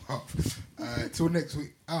 let's wrap up. Till next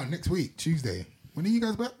week. Oh, next week, Tuesday. When are you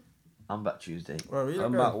guys back? I'm back Tuesday.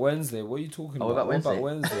 I'm back Wednesday. What are you talking Oh, we're about? back What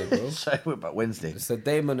Wednesday. about Wednesday, bro? Sorry, we're back Wednesday. It's a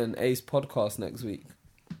Damon and Ace podcast next week.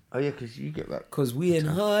 Oh yeah, because you get back. Because we in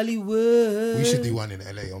Hollywood. We should do one in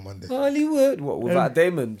LA on Monday. Hollywood. What, without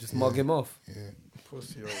Damon? Just mug him off. Yeah.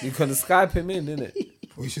 You can Skype him in, innit?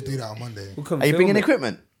 We should do that on Monday. We can Are you film bringing it.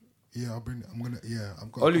 equipment? Yeah, I'll bring. I'm gonna. Yeah,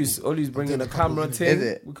 I've got. Ollie's bringing a camera Is thing.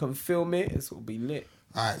 it? We can film it. It will be lit.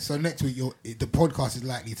 All right. So next week, the podcast is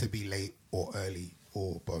likely to be late or early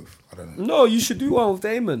or both. I don't know. No, you should do one with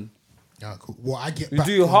Damon. Yeah, cool. Well, I get You back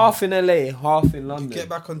do on half in LA, half in You London. get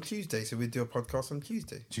back on Tuesday, so we do a podcast on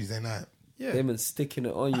Tuesday. Tuesday night. Yeah. Damon's sticking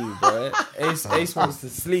it on you, bro. Ace wants to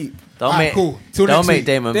sleep. Don't Alright, make cool. Till don't next make week.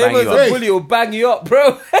 Damon bang Damon's you a up. bully. Will bang you up,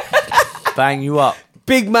 bro. Bang you up.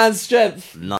 Big man strength.